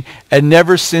crushing, it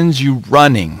never sends you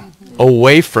running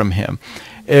away from him.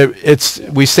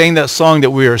 We sang that song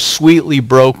that we are sweetly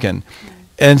broken.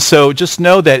 And so just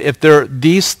know that if there are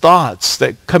these thoughts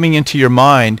that coming into your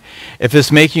mind, if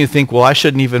it's making you think, well, I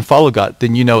shouldn't even follow God,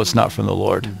 then you know it's not from the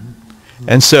Lord.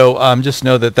 And so just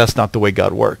know that that's not the way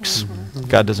God works.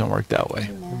 God doesn't work that way.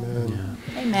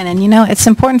 Amen. And it's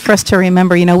important for us to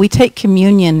remember, we take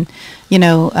communion,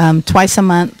 twice a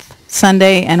month,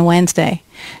 Sunday and Wednesday.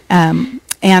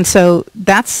 And so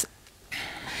that's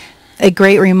a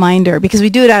great reminder because we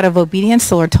do it out of obedience.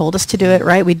 The Lord told us to do it,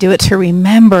 right? We do it to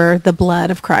remember the blood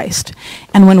of Christ.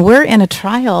 And when we're in a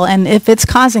trial, and if it's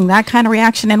causing that kind of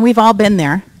reaction, and we've all been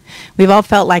there, we've all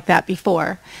felt like that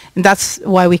before. And that's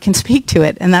why we can speak to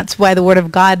it. And that's why the Word of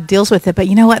God deals with it. But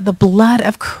you know what? The blood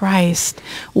of Christ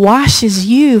washes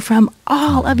you from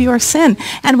all of your sin.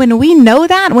 And when we know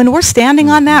that, when we're standing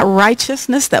on that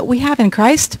righteousness that we have in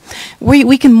Christ,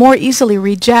 we can more easily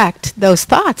reject those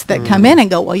thoughts that come in and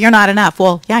go, well, you're not enough.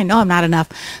 Well, yeah, I know I'm not enough.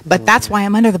 But that's why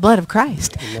I'm under the blood of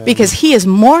Christ. Because he is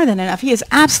more than enough. He is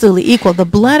absolutely equal. The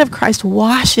blood of Christ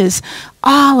washes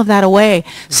all of that away.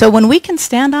 So when we can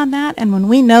stand on that and when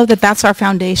we know that that's our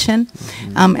foundation,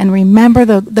 and remember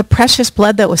the precious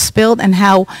blood that was spilled and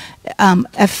how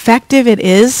effective it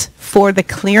is for the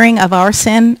clearing of our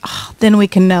sin, then we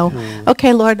can know,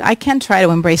 okay, Lord, I can try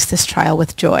to embrace this trial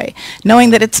with joy,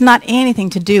 knowing that it's not anything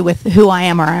to do with who I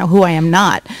am or who I am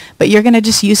not, but you're going to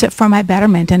just use it for my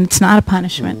betterment, and it's not a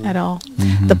punishment at all.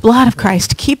 The blood of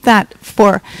Christ, keep that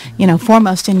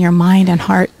foremost in your mind and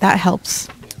heart. That helps.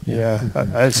 Yeah,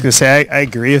 I was going to say, I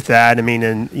agree with that. I mean,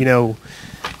 and,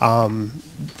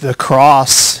 the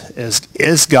cross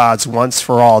is God's once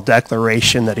for all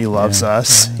declaration that he loves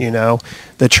us. You know,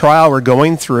 the trial we're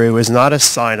going through is not a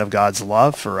sign of God's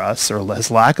love for us or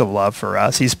his lack of love for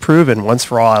us. He's proven once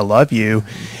for all, I love you.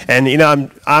 And you know,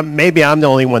 maybe I'm the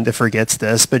only one that forgets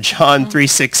this, but John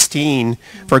 3:16,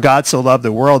 for God so loved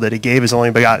the world that he gave his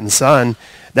only begotten son.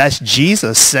 That's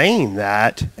Jesus saying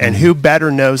that, and who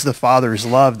better knows the Father's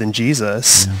love than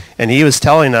Jesus? And he was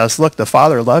telling us, look, the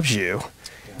Father loves you.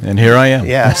 And here I am.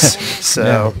 Yes.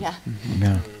 So.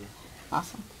 Yeah.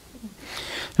 Awesome.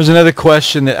 There's another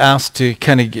question that asks to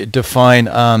kind of define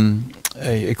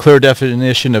a clear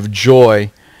definition of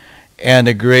joy and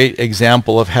a great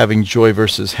example of having joy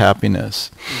versus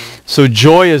happiness. So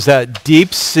joy is that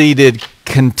deep-seated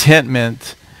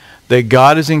contentment that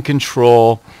God is in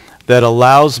control, that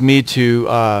allows me to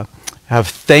have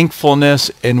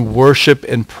thankfulness and worship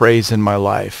and praise in my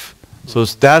life. So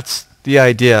that's the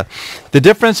idea. The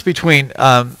difference between,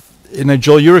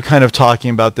 Joel, you were kind of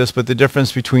talking about this, but the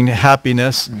difference between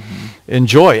happiness and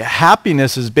joy.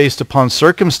 Happiness is based upon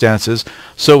circumstances.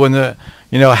 So when the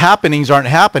happenings aren't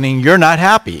happening, you're not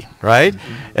happy, right?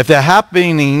 If the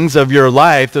happenings of your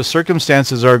life, the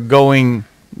circumstances are going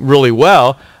really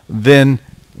well, then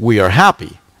we are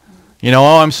happy.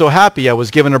 Oh, I'm so happy I was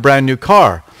given a brand new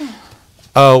car.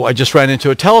 Oh, I just ran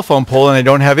into a telephone pole and I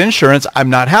don't have insurance.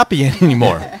 I'm not happy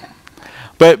anymore.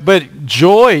 But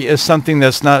joy is something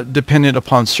that's not dependent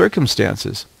upon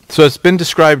circumstances. So it's been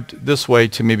described this way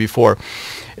to me before,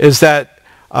 is that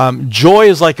joy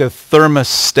is like a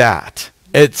thermostat.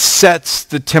 It sets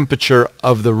the temperature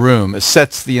of the room. It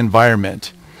sets the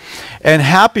environment. And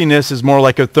happiness is more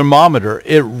like a thermometer.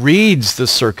 It reads the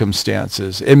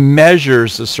circumstances. It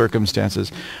measures the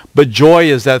circumstances. But joy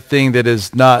is that thing that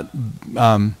is not,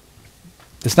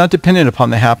 it's not dependent upon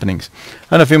the happenings. I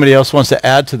don't know if anybody else wants to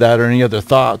add to that or any other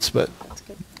thoughts, but. That's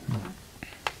good.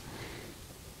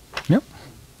 Yep.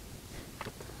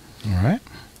 All right.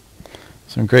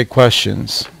 Some great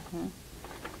questions.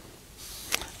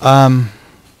 Let's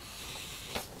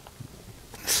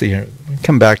see here.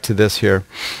 Come back to this here.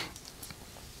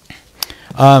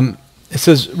 It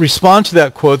says, respond to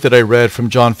that quote that I read from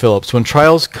John Phillips. When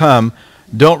trials come,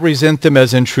 don't resent them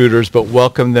as intruders, but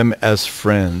welcome them as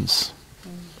friends.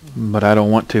 But I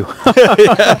don't want to.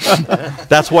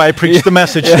 That's why I preached the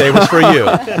message today, was for you.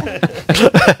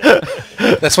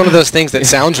 That's one of those things that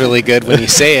sounds really good when you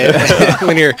say it.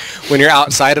 when you're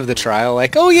outside of the trial,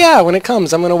 like, oh yeah, when it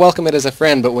comes, I'm going to welcome it as a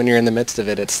friend. But when you're in the midst of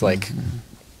it, it's like,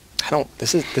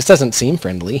 this doesn't seem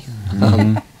friendly.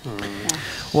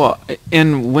 Well,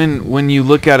 and when you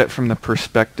look at it from the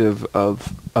perspective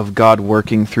of God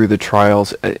working through the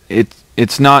trials,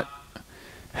 it's not,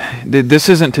 this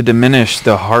isn't to diminish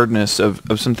the hardness of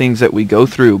some things that we go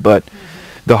through, but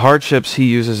the hardships he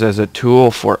uses as a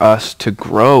tool for us to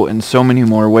grow in so many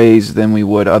more ways than we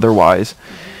would otherwise.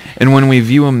 And when we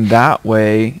view them that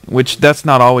way, which that's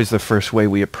not always the first way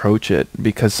we approach it,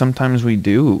 because sometimes we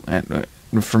do. And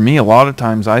for me, a lot of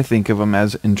times I think of them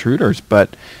as intruders,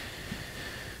 but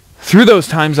through those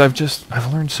times,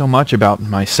 I've learned so much about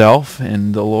myself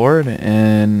and the Lord,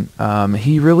 and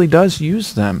he really does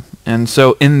use them. And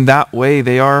so in that way,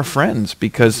 they are our friends,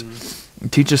 because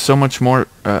it teaches so much more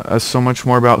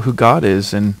about who God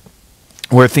is and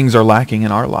where things are lacking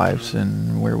in our lives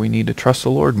and where we need to trust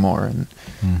the Lord more and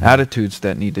attitudes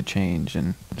that need to change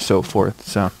and so forth.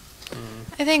 So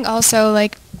I think also,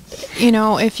 like,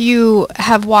 if you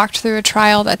have walked through a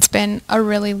trial that's been a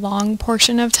really long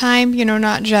portion of time,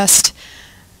 not just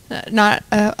not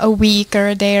a week or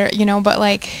a day, or but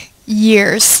like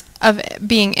years of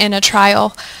being in a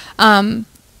trial,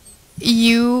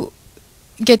 you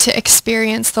get to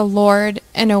experience the Lord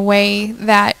in a way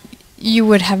that you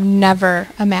would have never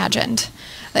imagined.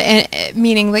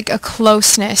 Meaning like a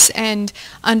closeness and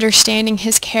understanding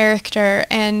his character,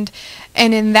 and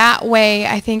in that way,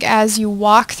 I think as you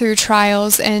walk through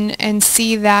trials and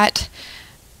see that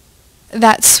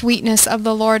sweetness of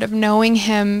the Lord, of knowing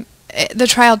him, the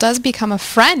trial does become a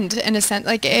friend in a sense.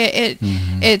 Like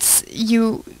it's,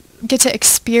 you get to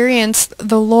experience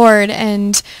the Lord,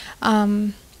 and I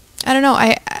don't know,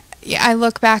 I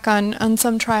look back on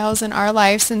some trials in our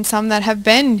lives, and some that have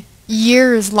been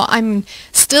years long. I'm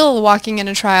still walking in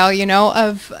a trial,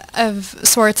 of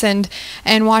sorts, and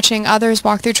watching others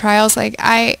walk through trials. Like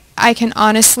I can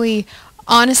honestly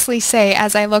say,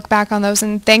 as I look back on those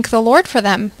and thank the Lord for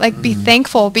them, like be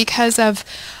thankful because of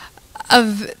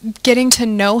getting to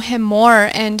know him more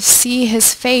and see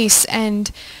his face and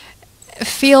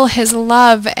feel his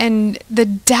love and the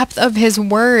depth of his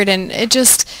word. And it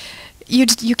just,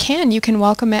 you can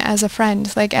welcome it as a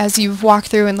friend, like as you've walked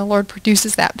through and the Lord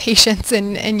produces that patience,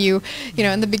 and you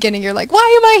know, in the beginning you're like,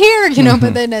 why am I here, you know,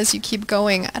 but then as you keep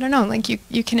going, I don't know, like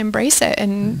you can embrace it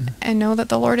and know that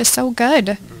the Lord is so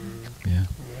good. Yeah.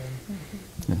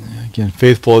 Again,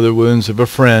 faithful are the wounds of a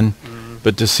friend,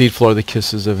 but deceitful are the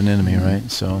kisses of an enemy, right?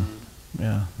 So,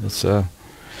 yeah, it's the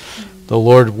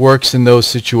Lord works in those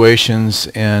situations,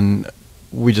 and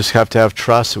we just have to have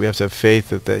trust. We have to have faith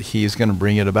that He's going to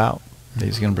bring it about.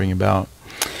 He's going to bring it about.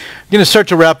 I'm going to start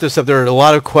to wrap this up. There are a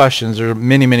lot of questions. There are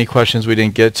many, many questions we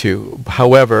didn't get to.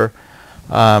 However,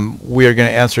 we are going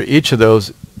to answer each of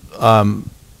those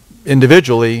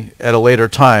individually at a later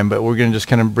time, but we're going to just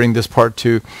kind of bring this part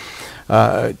to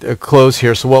a close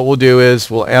here. So what we'll do is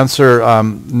we'll answer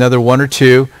another one or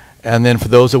two, and then for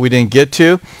those that we didn't get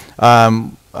to,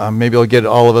 maybe I'll get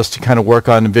all of us to kind of work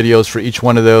on videos for each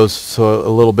one of those, so a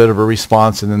little bit of a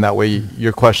response, and then that way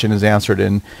your question is answered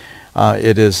and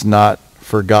it is not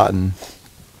forgotten.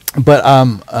 But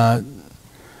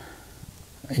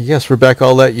yes, Rebecca,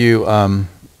 I'll let you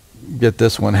get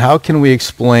this one. How can we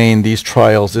explain these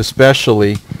trials,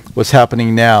 especially what's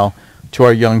happening now, to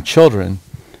our young children?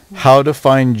 How to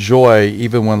find joy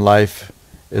even when life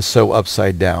is so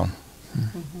upside down?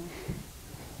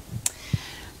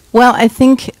 Well, I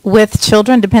think with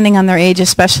children, depending on their age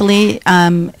especially,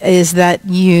 is that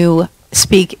you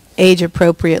speak age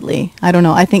appropriately. I don't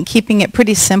know. I think keeping it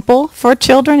pretty simple for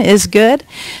children is good.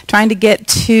 Trying to get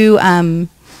too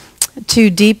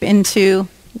deep into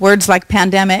words like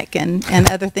pandemic and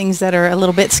other things that are a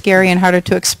little bit scary and harder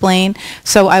to explain.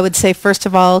 So I would say, first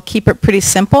of all, keep it pretty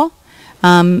simple,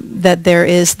 that there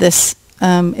is this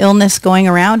illness going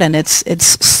around, and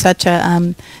it's such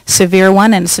a severe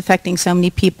one, and it's affecting so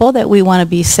many people that we want to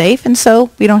be safe, and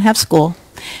so we don't have school,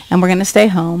 and we're going to stay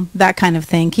home, that kind of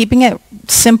thing. Keeping it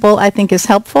simple, I think, is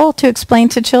helpful to explain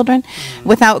to children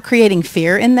without creating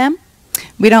fear in them.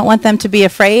 We don't want them to be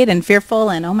afraid and fearful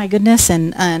and, oh my goodness,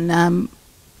 and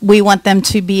we want them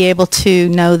to be able to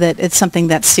know that it's something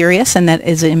that's serious and that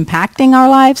is impacting our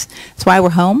lives. That's why we're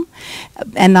home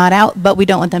and not out, but we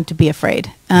don't want them to be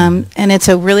afraid. And it's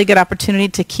a really good opportunity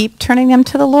to keep turning them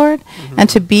to the Lord and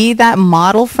to be that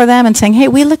model for them and saying, hey,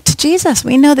 we look to Jesus.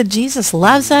 We know that Jesus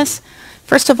loves us.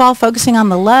 First of all, focusing on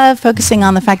the love, focusing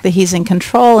on the fact that He's in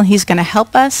control and He's going to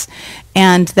help us,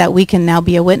 and that we can now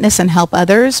be a witness and help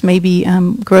others, maybe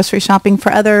grocery shopping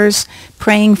for others,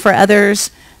 praying for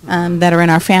others that are in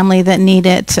our family that need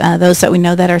it, those that we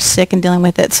know that are sick and dealing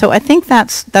with it. So I think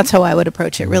that's how I would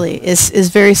approach it, really, is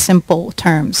very simple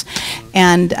terms.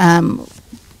 And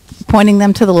pointing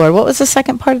them to the Lord. What was the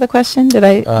second part of the question? Did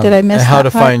I miss how that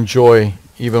to part? find joy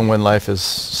even when life is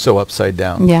so upside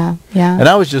down. Yeah, yeah. And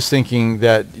I was just thinking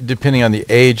that depending on the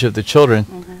age of the children,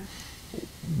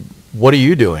 what are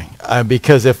you doing?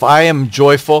 Because if I am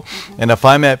joyful and if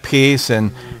I'm at peace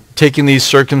and taking these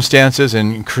circumstances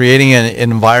and creating an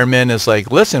environment, is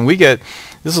like, listen, this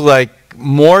is like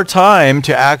more time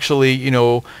to actually,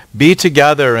 be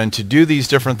together and to do these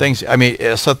different things. I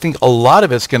mean, so I think a lot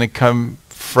of it's going to come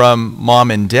from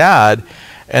mom and dad,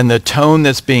 and the tone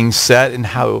that's being set and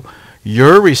how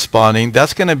you're responding.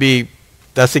 That's kind of the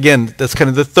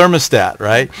thermostat,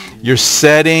 right? You're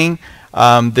setting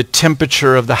the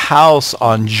temperature of the house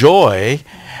on joy,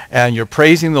 and you're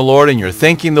praising the Lord, and you're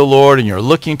thanking the Lord, and you're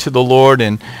looking to the Lord,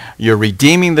 and you're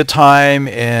redeeming the time,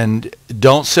 and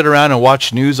don't sit around and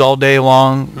watch news all day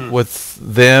long with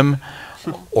them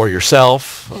or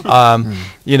yourself.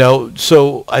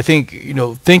 So I think,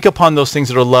 think upon those things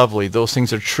that are lovely, those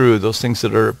things that are true, those things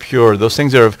that are pure, those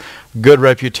things that are of good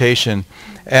reputation,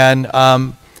 and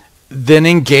then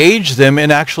engage them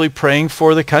in actually praying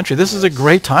for the country. This is a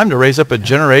great time to raise up a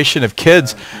generation of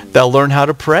kids that learn how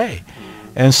to pray.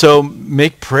 And so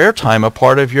make prayer time a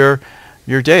part of your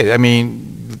day. I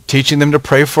mean, teaching them to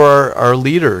pray for our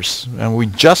leaders. And we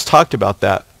just talked about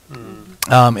that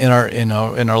in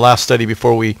our last study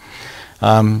before we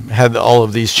had all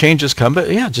of these changes come.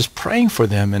 But yeah, just praying for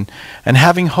them and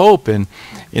having hope and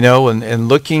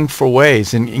looking for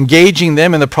ways and engaging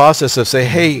them in the process of say,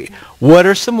 hey, what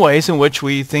are some ways in which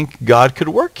we think God could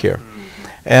work here?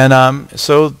 And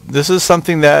so this is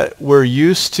something that we're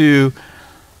used to,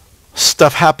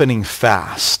 stuff happening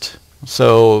fast.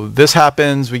 So this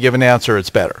happens, we give an answer, it's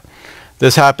better.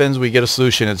 This happens, we get a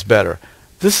solution, it's better.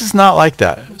 This is not like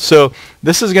that. So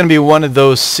this is going to be one of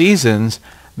those seasons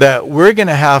that we're going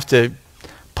to have to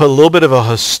put a little bit of a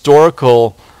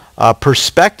historical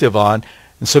perspective on.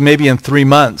 And so maybe in 3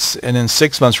 months and in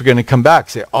 6 months, we're going to come back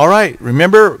and say, all right,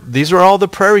 remember, these are all the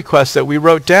prayer requests that we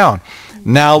wrote down.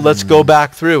 Now let's go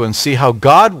back through and see how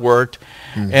God worked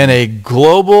in a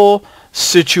global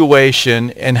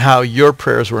situation and how your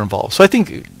prayers were involved. So I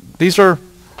think these are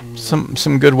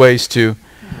some good ways to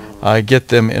get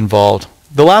them involved.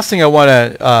 The last thing I want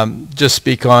to just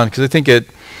speak on, because I think it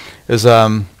is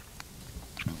an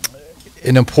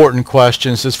important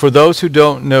question, is for those who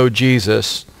don't know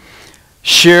Jesus,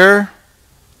 share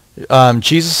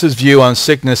Jesus' view on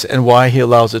sickness and why he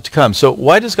allows it to come. So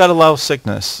why does God allow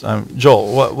sickness?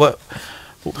 Joel, what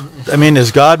I mean,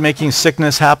 is God making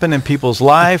sickness happen in people's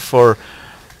life, or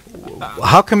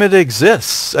how come it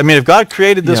exists? I mean, if God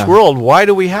created this world, why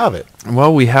do we have it?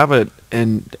 Well, we have it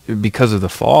because of the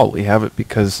fall. We have it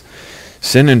because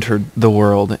sin entered the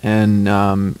world,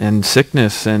 and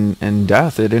sickness and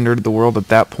death, it entered the world at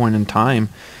that point in time.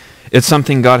 It's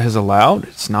something God has allowed.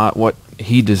 It's not what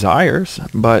he desires,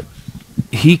 but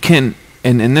he can,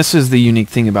 and this is the unique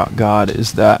thing about God,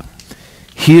 is that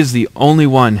he is the only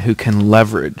one who can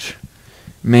leverage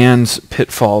man's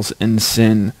pitfalls and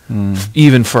sin,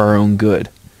 even for our own good.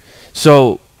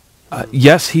 So,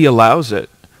 yes, he allows it.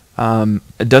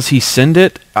 Does he send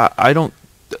it? I don't.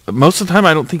 Most of the time,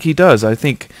 I don't think he does. I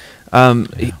think,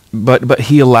 but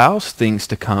he allows things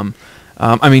to come.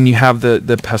 I mean, you have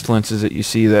the pestilences that you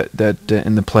see that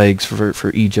in the plagues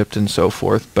for Egypt and so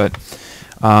forth. But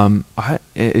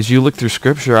as you look through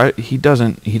Scripture, he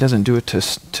doesn't do it to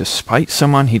spite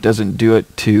someone. He doesn't do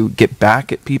it to get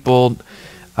back at people.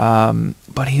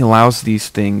 But he allows these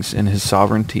things in his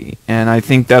sovereignty, and I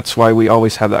think that's why we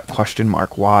always have that question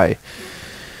mark. Why?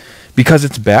 Because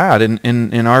it's bad, and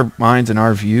in our minds and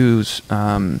our views,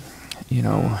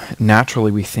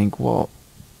 naturally we think, well,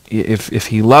 if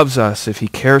he loves us, if he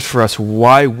cares for us,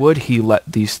 why would he let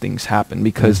these things happen?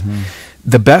 Because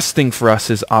the best thing for us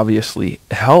is obviously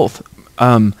health,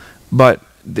 but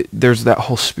there's that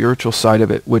whole spiritual side of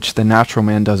it, which the natural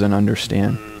man doesn't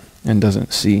understand and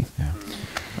doesn't see,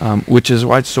 which is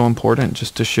why it's so important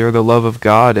just to share the love of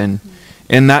God and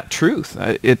that truth.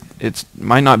 It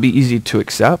might not be easy to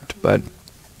accept, but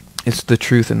it's the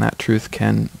truth, and that truth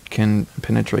can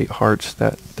penetrate hearts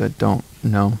that don't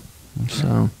know.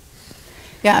 So.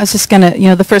 Yeah, I was just going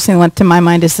to, the first thing that went to my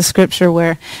mind is the scripture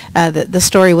where the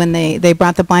story when they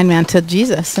brought the blind man to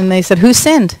Jesus, and they said, who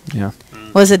sinned? Yeah.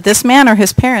 Was it this man or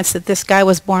his parents that this guy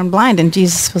was born blind? And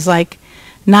Jesus was like,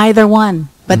 neither one,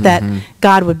 but that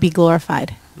God would be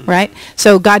glorified, right?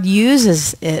 So God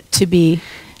uses it to be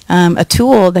a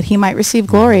tool that he might receive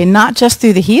glory, not just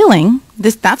through the healing,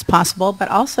 that's possible, but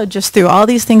also just through all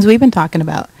these things we've been talking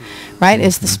about, right?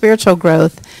 Is the spiritual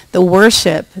growth, the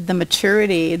worship, the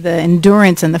maturity, the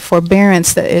endurance, and the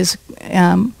forbearance that is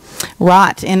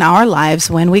wrought in our lives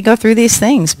when we go through these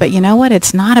things. But you know what?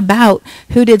 It's not about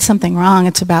who did something wrong.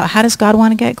 It's about how does God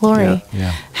want to get glory?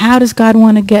 How does God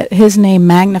want to get his name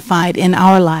magnified in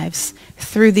our lives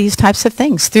through these types of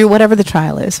things, through whatever the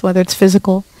trial is, whether it's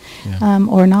physical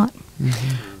or not.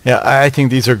 Yeah, I think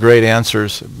these are great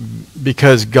answers,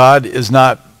 because God does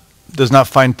not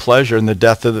find pleasure in the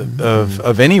death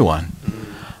of anyone.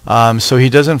 So he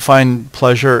doesn't find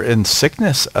pleasure in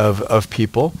sickness of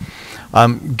people.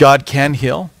 God can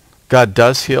heal. God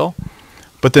does heal.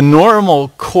 But the normal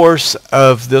course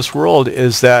of this world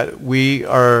is that we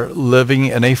are living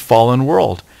in a fallen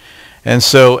world. And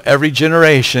so every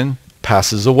generation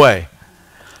passes away.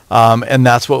 And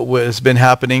that's what has been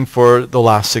happening for the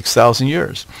last 6,000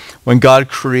 years. When God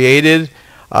created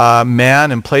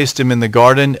man and placed him in the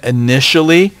garden,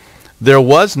 initially, there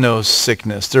was no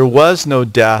sickness. There was no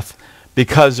death,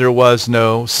 because there was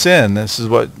no sin. This is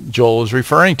what Joel is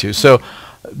referring to. So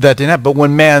that didn't happen. But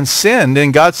when man sinned,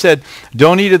 then God said,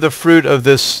 don't eat of the fruit of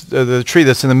the tree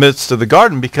that's in the midst of the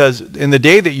garden, because in the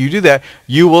day that you do that,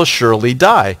 you will surely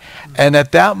die. And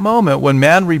at that moment, when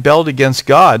man rebelled against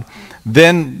God,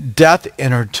 then death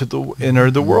entered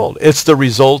the world. It's the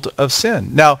result of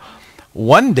sin. Now,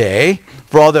 one day,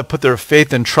 for all that put their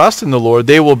faith and trust in the Lord,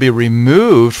 they will be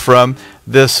removed from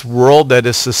this world that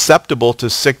is susceptible to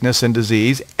sickness and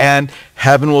disease, and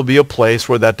heaven will be a place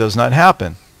where that does not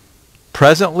happen.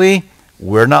 Presently,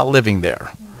 we're not living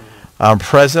there.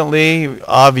 Presently,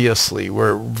 obviously,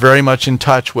 we're very much in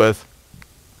touch with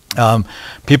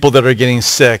people that are getting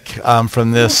sick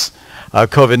from this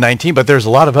COVID-19, but there's a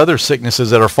lot of other sicknesses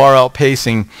that are far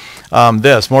outpacing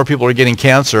this. More people are getting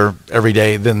cancer every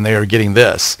day than they are getting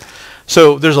this.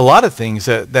 So there's a lot of things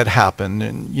that happen,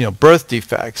 and birth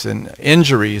defects and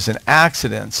injuries and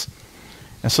accidents.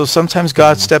 And so sometimes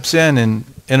God steps in and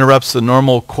interrupts the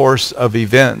normal course of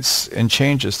events and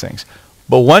changes things.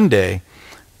 But one day,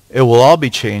 it will all be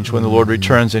changed when the Lord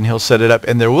returns, and he'll set it up,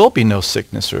 and there will be no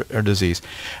sickness or disease.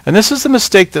 And this is the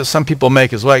mistake that some people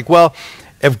make, is like, well,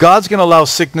 if God's going to allow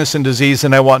sickness and disease,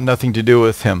 then I want nothing to do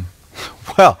with him.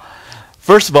 Well,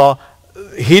 first of all,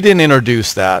 he didn't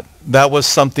introduce that. That was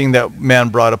something that man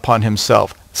brought upon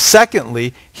himself.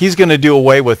 Secondly, he's going to do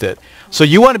away with it. So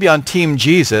you want to be on Team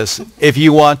Jesus if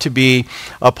you want to be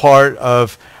a part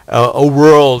of a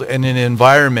world and an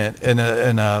environment and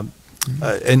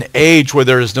an age where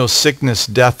there is no sickness,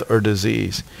 death, or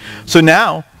disease. So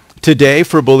now, today,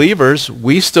 for believers,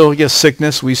 we still get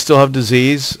sickness, we still have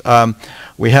disease,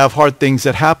 we have hard things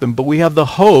that happen, but we have the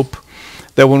hope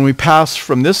that when we pass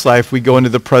from this life, we go into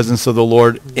the presence of the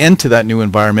Lord, into that new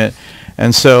environment.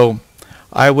 And so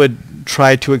I would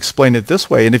try to explain it this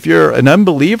way. And if you're an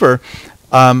unbeliever,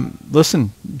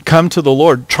 listen, come to the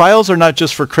Lord. Trials are not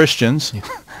just for Christians.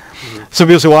 Some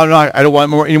people say, well, I don't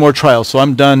want any more trials, so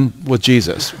I'm done with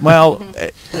Jesus. Well,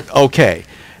 okay.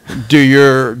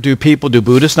 Do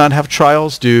Buddhists not have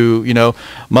trials? Do,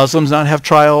 Muslims not have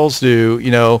trials?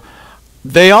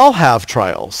 They all have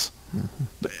trials.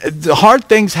 Hard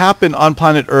things happen on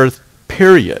planet Earth,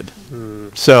 period.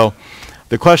 So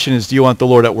the question is, do you want the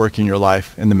Lord at work in your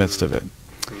life in the midst of it?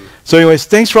 So anyways,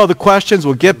 thanks for all the questions.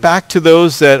 We'll get back to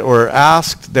those that were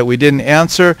asked that we didn't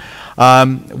answer.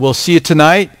 We'll see you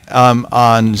tonight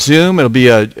on Zoom. It'll be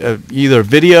either a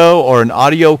video or an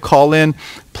audio call-in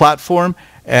platform,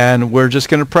 and we're just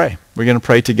going to pray. We're going to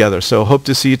pray together. So hope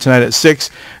to see you tonight at 6.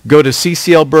 Go to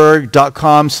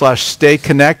cclberg.com/stay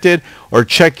connected or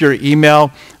check your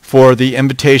email for the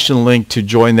invitation link to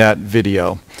join that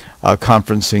video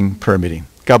conferencing prayer meeting.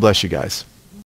 God bless you guys.